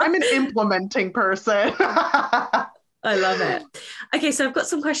 I'm an implementing person. I love it. Okay, so I've got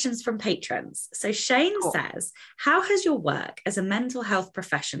some questions from patrons. So Shane says, how has your work as a mental health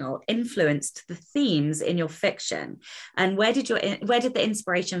professional influenced the themes in your fiction? And where did the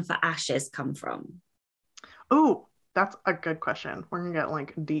inspiration for Ashes come from? Oh, that's a good question. We're gonna get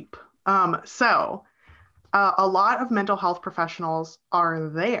like deep. So a lot of mental health professionals are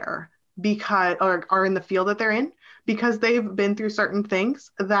there because or are in the field that they're in because they've been through certain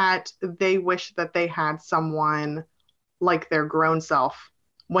things that they wish that they had someone like their grown self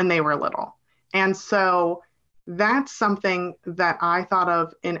when they were little. And so that's something that I thought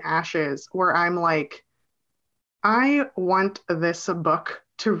of in Ashes, where I'm like, I want this book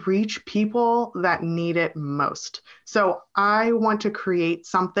to reach people that need it most. So I want to create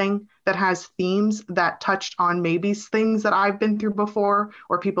something that has themes that touched on maybe things that I've been through before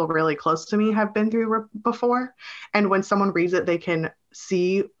or people really close to me have been through before. And when someone reads it, they can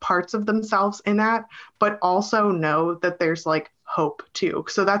see parts of themselves in that, but also know that there's like hope too.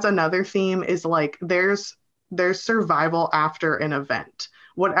 So that's another theme is like there's survival after an event,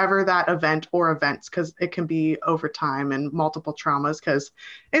 whatever that event or events, because it can be over time and multiple traumas because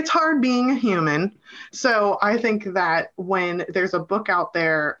it's hard being a human. So I think that when there's a book out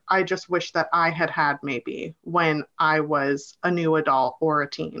there, I just wish that I had maybe when I was a new adult or a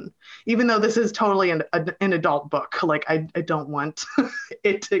teen, even though this is totally an adult book. Like I don't want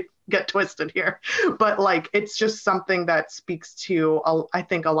it to get twisted here, but like it's just something that speaks to I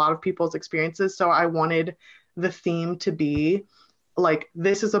think a lot of people's experiences. So I wanted the theme to be like,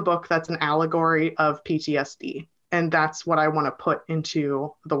 this is a book that's an allegory of PTSD, and that's what I want to put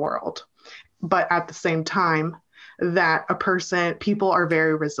into the world. But at the same time, that people are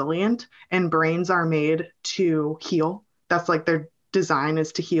very resilient and brains are made to heal. That's like their design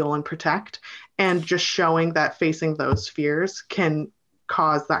is to heal and protect, and just showing that facing those fears can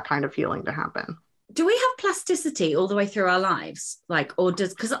cause that kind of healing to happen. Do we have plasticity all the way through our lives? Like, or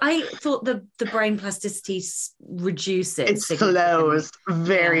because I thought the brain plasticity reduces. It slows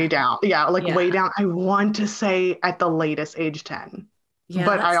very down. Yeah, like way down. I want to say at the latest age 10. Yeah,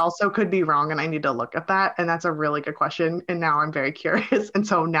 but I also could be wrong and I need to look at that. And that's a really good question. And now I'm very curious. And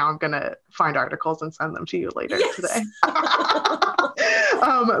so now I'm going to find articles and send them to you later today.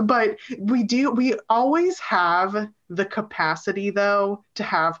 But we always have the capacity, though, to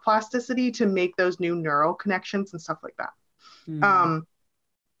have plasticity to make those new neural connections and stuff like that.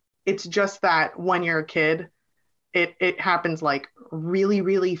 It's just that when you're a kid, it happens like really,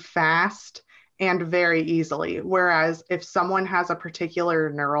 really fast and very easily. Whereas if someone has a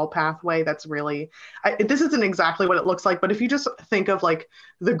particular neural pathway that's really, this isn't exactly what it looks like, but if you just think of like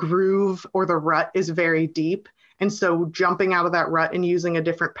the groove or the rut is very deep. And so jumping out of that rut and using a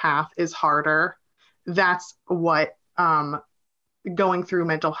different path is harder. That's what going through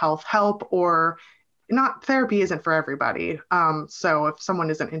mental health help or not therapy isn't for everybody. So if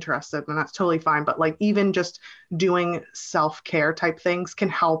someone isn't interested, then that's totally fine. But like even just doing self-care type things can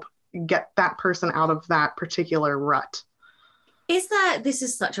help get that person out of that particular rut. this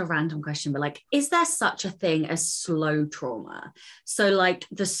is such a random question, but like, is there such a thing as slow trauma? So like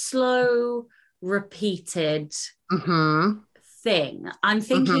the slow repeated thing. I'm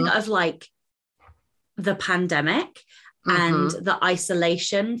thinking of like the pandemic and the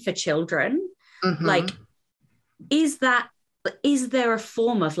isolation for children. Like, is there a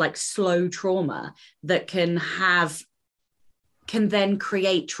form of like slow trauma that can then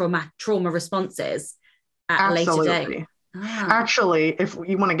create trauma responses at a later date? Actually, if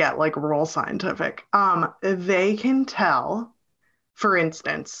you want to get like real scientific, they can tell, for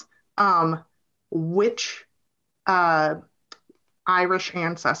instance, which Irish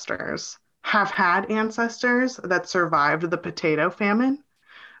ancestors have had ancestors that survived the potato famine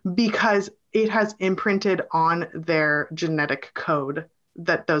because it has imprinted on their genetic code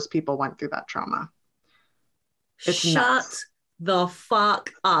that those people went through that trauma. Shut nuts. The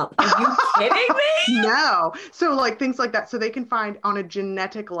fuck up. Are you kidding me? No. So like things like that. So they can find on a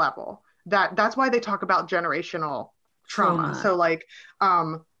genetic level that's why they talk about generational trauma. So like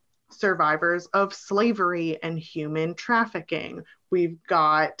survivors of slavery and human trafficking. We've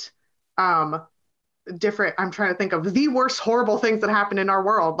got different, I'm trying to think of the worst horrible things that happen in our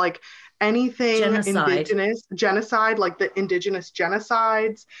world, like anything indigenous, genocide, like the indigenous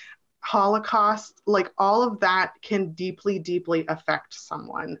genocides, Holocaust, like all of that can deeply, deeply affect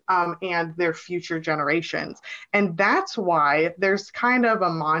someone and their future generations. And that's why there's kind of a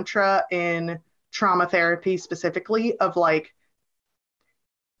mantra in trauma therapy specifically of like,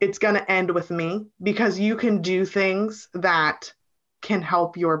 it's going to end with me, because you can do things that can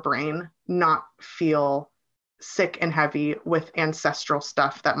help your brain not feel sick and heavy with ancestral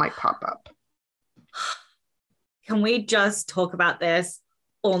stuff that might pop up. Can we just talk about this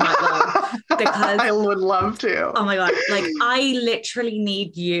all night long? Because I would love to. Oh my God. Like, I literally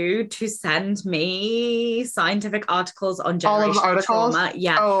need you to send me scientific articles on generational trauma.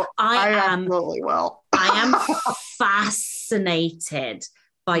 Yeah. Oh, I absolutely will. I am fascinated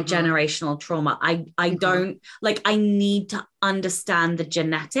by generational trauma. I don't like, I need to understand the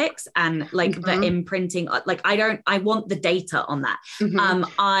genetics and like the imprinting. Like, I want the data on that.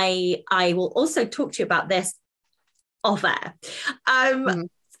 I will also talk to you about this off air.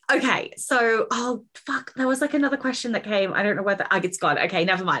 Okay, so there was like another question that came. I don't know whether it's gone. Okay,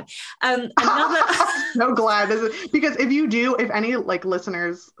 never mind. So glad because if any like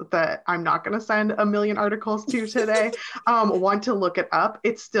listeners that I'm not going to send a million articles to today want to look it up,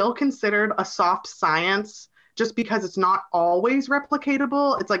 it's still considered a soft science just because it's not always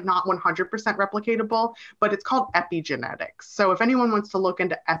replicatable. It's like not 100% replicatable, but it's called epigenetics. So if anyone wants to look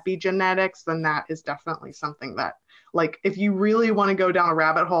into epigenetics, then that is definitely something that, like, if you really want to go down a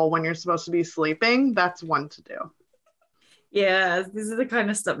rabbit hole when you're supposed to be sleeping, that's one to do. Yeah, this is the kind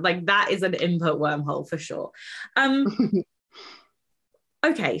of stuff, like, that is an input wormhole for sure.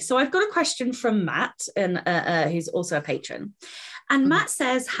 Okay, so I've got a question from Matt, and who's also a patron. And Matt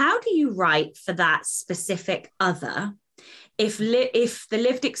says, how do you write for that specific other if the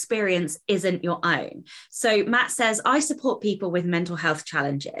lived experience isn't your own? So Matt says, I support people with mental health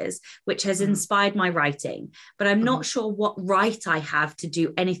challenges, which has inspired my writing, but I'm not sure what right I have to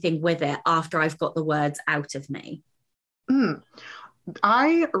do anything with it after I've got the words out of me.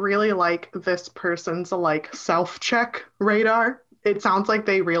 I really like this person's like self-check radar. It sounds like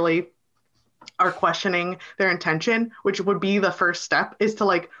they really are questioning their intention, which would be the first step, is to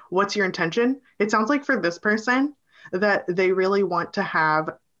like, what's your intention? It sounds like for this person that they really want to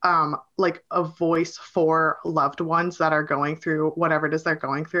have like a voice for loved ones that are going through whatever it is they're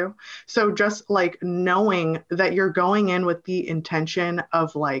going through. So just like knowing that you're going in with the intention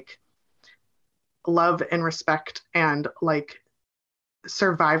of like love and respect and like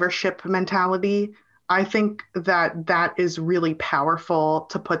survivorship mentality, I think that is really powerful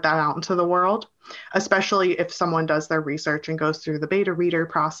to put that out into the world, especially if someone does their research and goes through the beta reader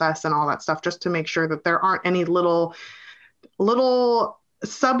process and all that stuff, just to make sure that there aren't any little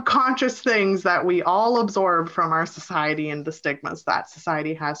subconscious things that we all absorb from our society and the stigmas that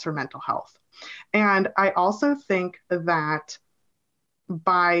society has for mental health. And I also think that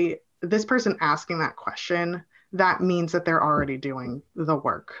by this person asking that question, that means that they're already doing the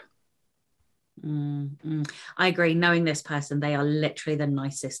work. I agree. Knowing this person, they are literally the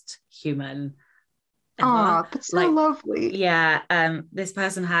nicest human ever. Oh, that's so lovely. Yeah. This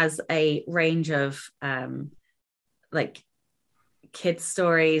person has a range of like kids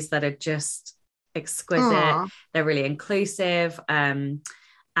stories that are just exquisite. Aww. They're really inclusive.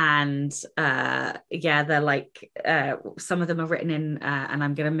 And they're like some of them are written in and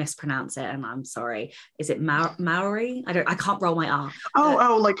I'm gonna mispronounce it and I'm sorry, is it Maori? I can't roll my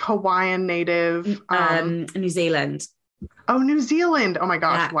R. Like Hawaiian native, New Zealand. Oh, New Zealand. Oh my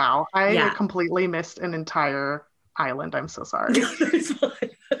gosh. Yeah. Wow. I Yeah. completely missed an entire island. I'm so sorry. It's fine.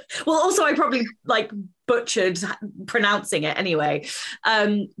 Well, also I probably like butchered pronouncing it anyway.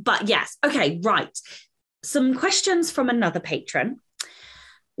 But yes, okay, right. Some questions from another patron.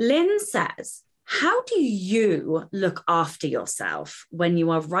 Lynn says, how do you look after yourself when you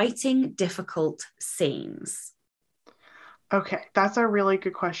are writing difficult scenes? Okay, that's a really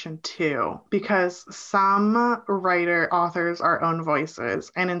good question too, because some authors are own voices,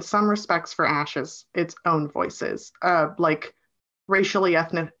 and in some respects for Ashes, its own voices, like racially,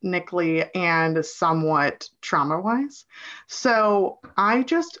 ethnically, and somewhat trauma-wise. So I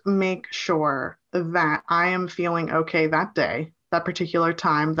just make sure that I am feeling okay that day, that particular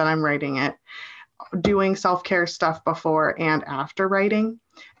time that I'm writing it, doing self-care stuff before and after writing,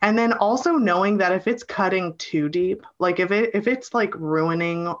 and then also knowing that if it's cutting too deep, like if it's like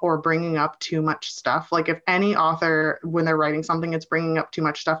ruining or bringing up too much stuff, like if any author when they're writing something it's bringing up too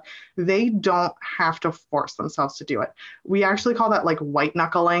much stuff, they don't have to force themselves to do it. We actually call that like white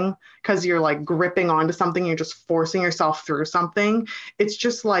knuckling, because you're like gripping onto something, you're just forcing yourself through something. It's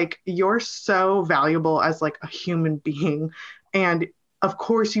just like you're so valuable as like a human being, and of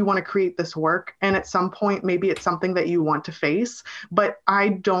course you want to create this work, and at some point maybe it's something that you want to face, but I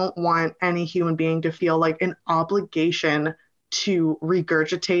don't want any human being to feel like an obligation to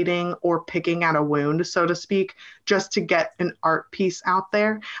regurgitating or picking at a wound, so to speak, just to get an art piece out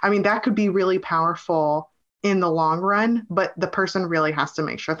there. I mean, that could be really powerful in the long run, but the person really has to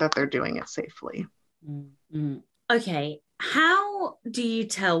make sure that they're doing it safely. Mm-hmm. Okay. How do you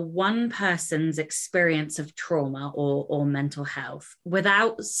tell one person's experience of trauma or mental health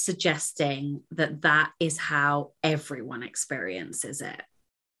without suggesting that that is how everyone experiences it?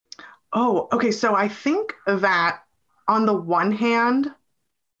 Oh, okay. So I think that on the one hand,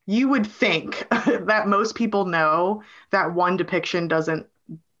 you would think that most people know that one depiction doesn't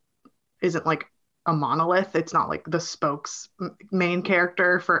isn't like a monolith. It's not like the spokes main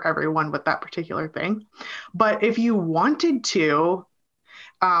character for everyone with that particular thing. But if you wanted to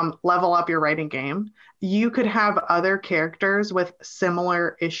level up your writing game, you could have other characters with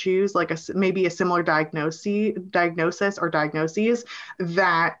similar issues, like maybe a similar diagnosis or diagnoses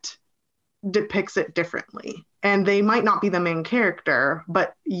that depicts it differently. And they might not be the main character,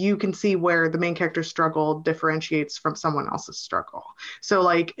 but you can see where the main character's struggle differentiates from someone else's struggle. So,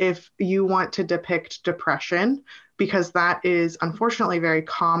 like, if you want to depict depression, because that is unfortunately very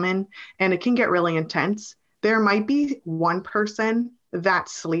common and it can get really intense, there might be one person that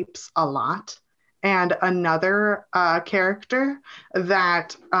sleeps a lot and another character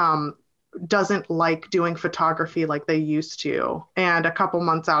that doesn't like doing photography like they used to. And a couple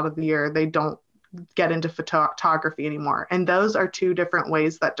months out of the year, they don't get into photography anymore. And those are two different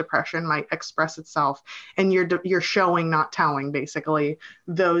ways that depression might express itself. And you're showing, not telling, basically,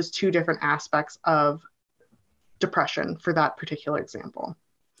 those two different aspects of depression for that particular example.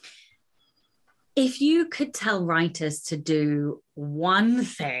 If you could tell writers to do one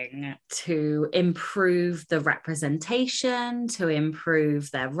thing to improve the representation, to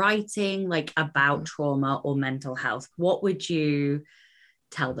improve their writing, like about trauma or mental health, what would you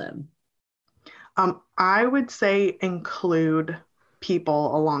tell them? I would say include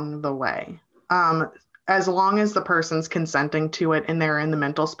people along the way. As long as the person's consenting to it and they're in the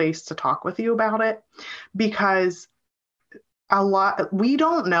mental space to talk with you about it, because we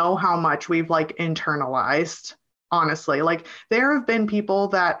don't know how much we've like internalized, honestly. Like there have been people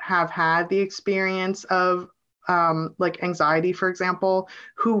that have had the experience of like anxiety, for example,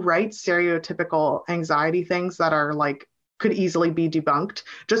 who write stereotypical anxiety things that are like could easily be debunked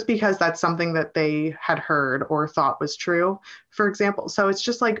just because that's something that they had heard or thought was true, for example. So it's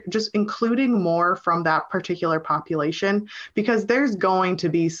just like just including more from that particular population, because there's going to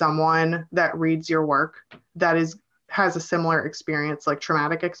be someone that reads your work that has a similar experience, like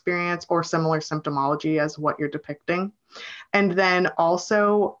traumatic experience or similar symptomology as what you're depicting. And then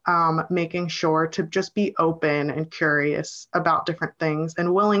also making sure to just be open and curious about different things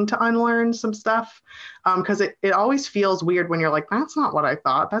and willing to unlearn some stuff. Because it always feels weird when you're like, that's not what I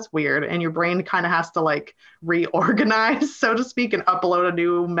thought. That's weird. And your brain kind of has to like reorganize, so to speak, and upload a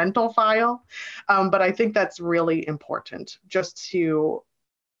new mental file. But I think that's really important, just to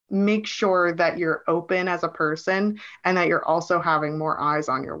make sure that you're open as a person and that you're also having more eyes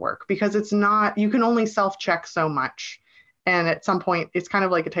on your work, because it's not, you can only self-check so much. And at some point, it's kind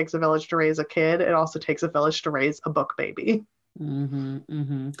of like it takes a village to raise a kid. It also takes a village to raise a book baby. Can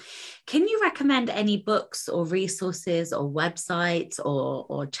you recommend any books or resources or websites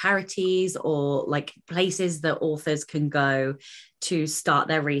or charities or like places that authors can go to start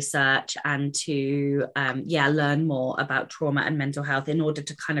their research and to learn more about trauma and mental health in order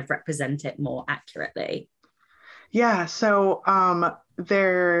to kind of represent it more accurately? Yeah, so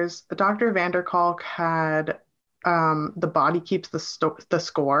there's Dr. Vanderkalk had The Body Keeps the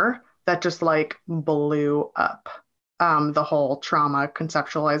Score that just like blew up the whole trauma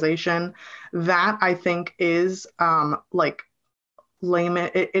conceptualization. That I think is like layman,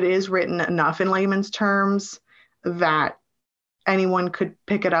 it is written enough in layman's terms that anyone could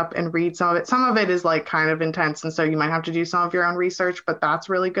pick it up and read some of it. Some of it is like kind of intense, and so you might have to do some of your own research, but that's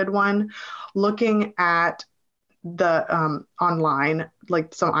a really good one. Looking at the online,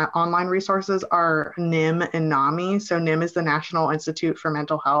 like some online resources are NIM and NAMI. So NIM is the National Institute for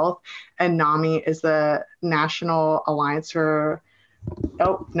Mental Health, and NAMI is the National Alliance for.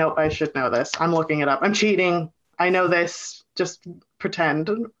 Oh no, I should know this. I'm looking it up. I'm cheating. I know this. Just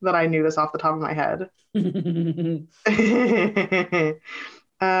pretend that I knew this off the top of my head.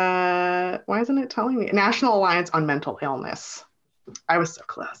 Why isn't it telling me? National Alliance on Mental Illness. I was so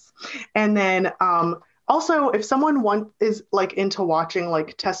close. And then also, if someone is like into watching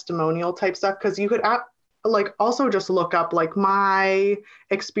like testimonial type stuff, because you could like also just look up like my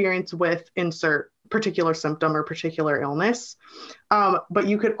experience with insert particular symptom or particular illness. But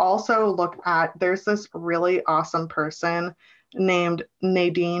you could also look at, there's this really awesome person named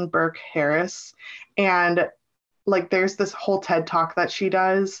Nadine Burke Harris. And like there's this whole TED talk that she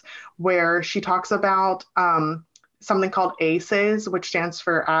does where she talks about something called ACEs, which stands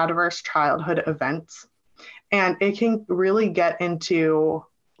for Adverse Childhood Events. And it can really get into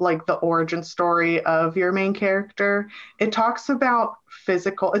like the origin story of your main character. It talks about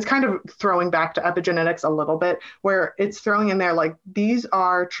physical, it's kind of throwing back to epigenetics a little bit, where it's throwing in there like these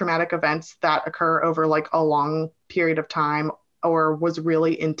are traumatic events that occur over like a long period of time or was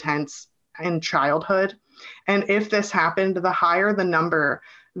really intense in childhood. And if this happened, the higher the number,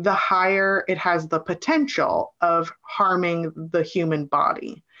 the higher it has the potential of harming the human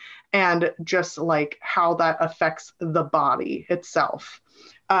body, and just like how that affects the body itself.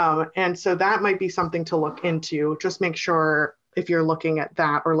 And so that might be something to look into. Just make sure if you're looking at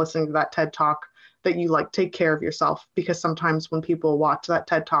that or listening to that TED talk that you like take care of yourself, because sometimes when people watch that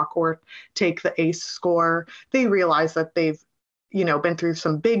TED talk or take the ACE score, they realize that they've, been through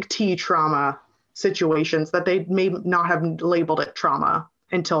some big T trauma situations that they may not have labeled it trauma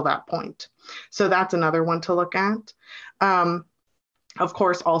until that point. So that's another one to look at. Of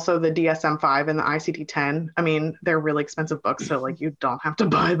course, also the DSM-5 and the ICD-10. I mean, they're really expensive books, so like you don't have to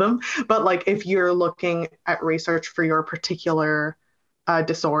buy them. But like if you're looking at research for your particular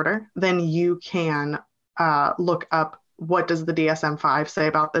disorder, then you can look up what does the DSM-5 say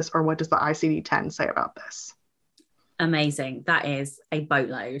about this, or what does the ICD-10 say about this. Amazing. That is a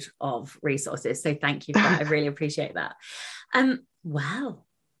boatload of resources. So thank you for that. I really appreciate that. Well,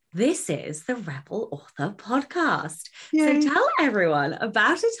 this is the Rebel Author Podcast. Yay. So tell everyone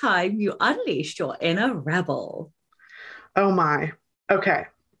about a time you unleashed your inner rebel. Oh my. Okay.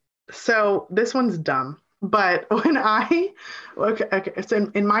 So this one's dumb, but so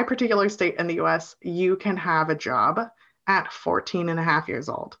in my particular state in the US, you can have a job at 14 and a half years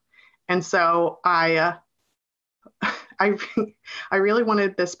old. And so I really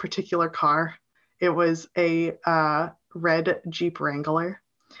wanted this particular car. It was a red Jeep Wrangler.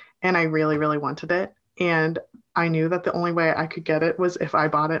 And I really, really wanted it. And I knew that the only way I could get it was if I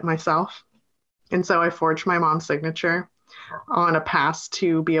bought it myself. And so I forged my mom's signature on a pass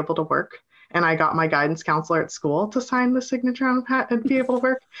to be able to work. And I got my guidance counselor at school to sign the signature on a pass and be able to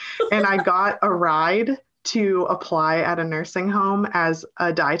work. And I got a ride to apply at a nursing home as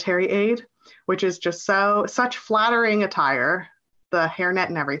a dietary aide, which is just such flattering attire, the hairnet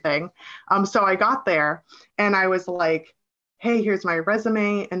and everything. So I got there and I was like, hey, here's my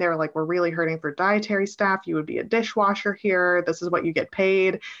resume. And they were like, we're really hurting for dietary staff. You would be a dishwasher here. This is what you get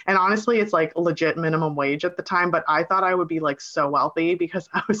paid. And honestly, it's like legit minimum wage at the time, but I thought I would be like so wealthy because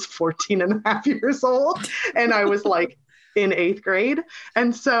I was 14 and a half years old and I was like in 8th grade.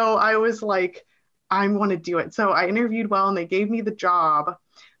 And so I was like, I want to do it. So I interviewed well and they gave me the job.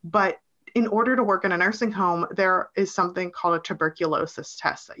 But in order to work in a nursing home, there is something called a tuberculosis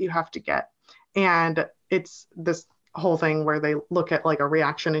test that you have to get. And it's this whole thing where they look at like a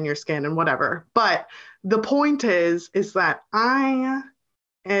reaction in your skin and whatever. But the point is that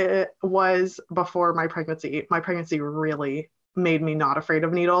it was before my pregnancy. My pregnancy really made me not afraid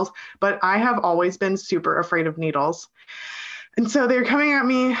of needles, but I have always been super afraid of needles. And so they were coming at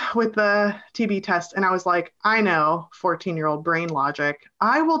me with the TB test, and I was like, I know 14-year-old brain logic.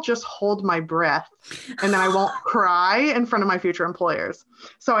 I will just hold my breath, and then I won't cry in front of my future employers.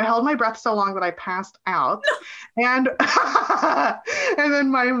 So I held my breath so long that I passed out. And and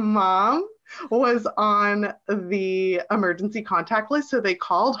then my mom was on the emergency contact list. So they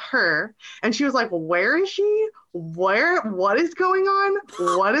called her, and she was like, where is she? What is going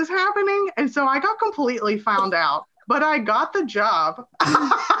on? What is happening? And so I got completely found out. But I got the job.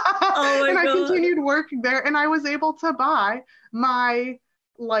 Oh and my I God. continued working there, and I was able to buy my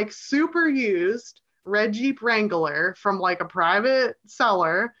like super used red Jeep Wrangler from like a private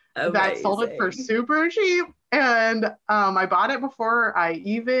seller that sold it for Amazing. super cheap. And I bought it before I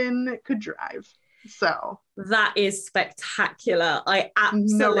even could drive. So That is spectacular. I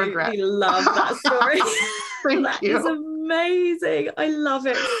no regret. absolutely love that story. Thank That you. is amazing. I love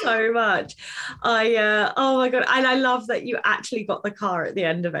it so much. Oh my God. And I love that you actually got the car at the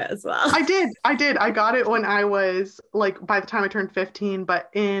end of it as well. I did. I got it when I was like, by the time I turned 15,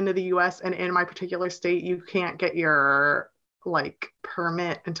 but in the US and in my particular state, you can't get your like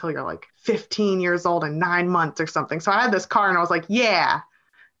permit until you're like 15 years old and 9 months or something. So I had this car and I was like, yeah,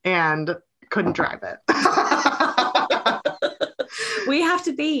 and couldn't drive it. We have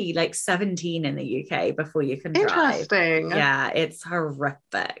to be like 17 in the UK before you can drive. Interesting. Yeah, it's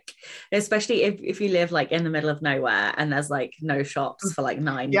horrific. Especially if you live like in the middle of nowhere and there's like no shops for like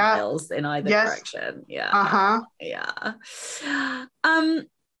 9 miles in either direction. Yeah. Uh-huh. Yeah.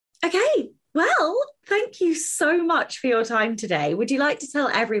 Okay. Well, thank you so much for your time today. Would you like to tell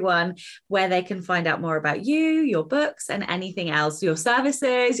everyone where they can find out more about you, your books, and anything else, your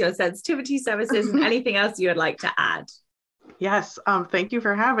services, your sensitivity services, and anything else you would like to add? Yes. Thank you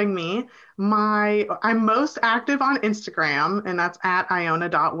for having me. I'm most active on Instagram, and that's at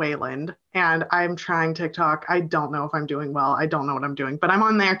Iona.Wayland. And I'm trying TikTok. I don't know if I'm doing well. I don't know what I'm doing, but I'm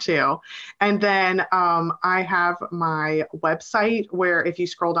on there too. And then I have my website where if you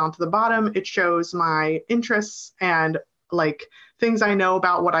scroll down to the bottom, it shows my interests and like things I know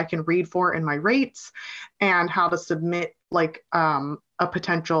about what I can read for in my rates and how to submit like a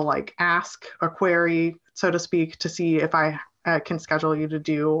potential like ask a query, so to speak, to see if I can schedule you to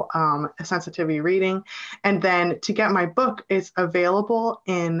do a sensitivity reading. And then to get my book, it's available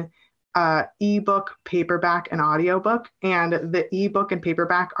in ebook, paperback, and audiobook. And the ebook and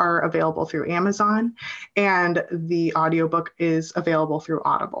paperback are available through Amazon, and the audiobook is available through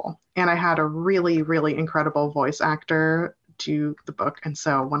Audible. And I had a really, really incredible voice actor do the book. And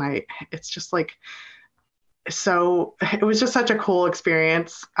so it's just like, so it was just such a cool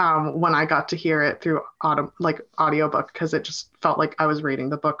experience when I got to hear it through audiobook, because it just felt like I was reading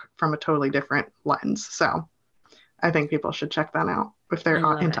the book from a totally different lens. So I think people should check that out if they're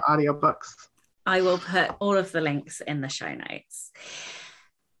into audiobooks. I will put all of the links in the show notes.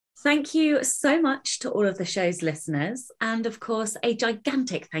 Thank you so much to all of the show's listeners. And of course, a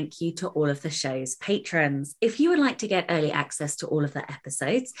gigantic thank you to all of the show's patrons. If you would like to get early access to all of the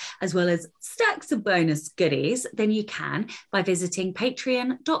episodes, as well as stacks of bonus goodies, then you can by visiting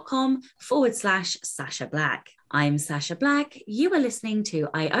patreon.com/Sasha Black. I'm Sasha Black. You are listening to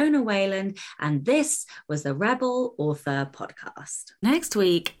Iona Wayland, and this was the Rebel Author Podcast. Next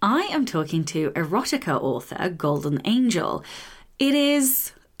week, I am talking to erotica author Golden Angel. It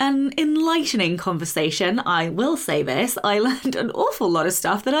is an enlightening conversation. I will say this, I learned an awful lot of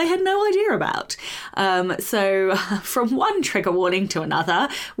stuff that I had no idea about. So from one trigger warning to another,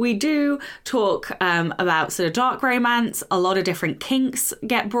 we do talk about sort of dark romance, a lot of different kinks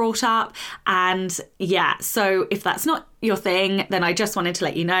get brought up. And yeah, so if that's not your thing, then I just wanted to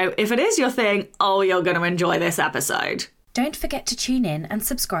let you know. If it is your thing, you're going to enjoy this episode. Don't forget to tune in and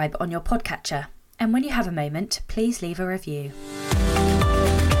subscribe on your podcatcher. And when you have a moment, please leave a review.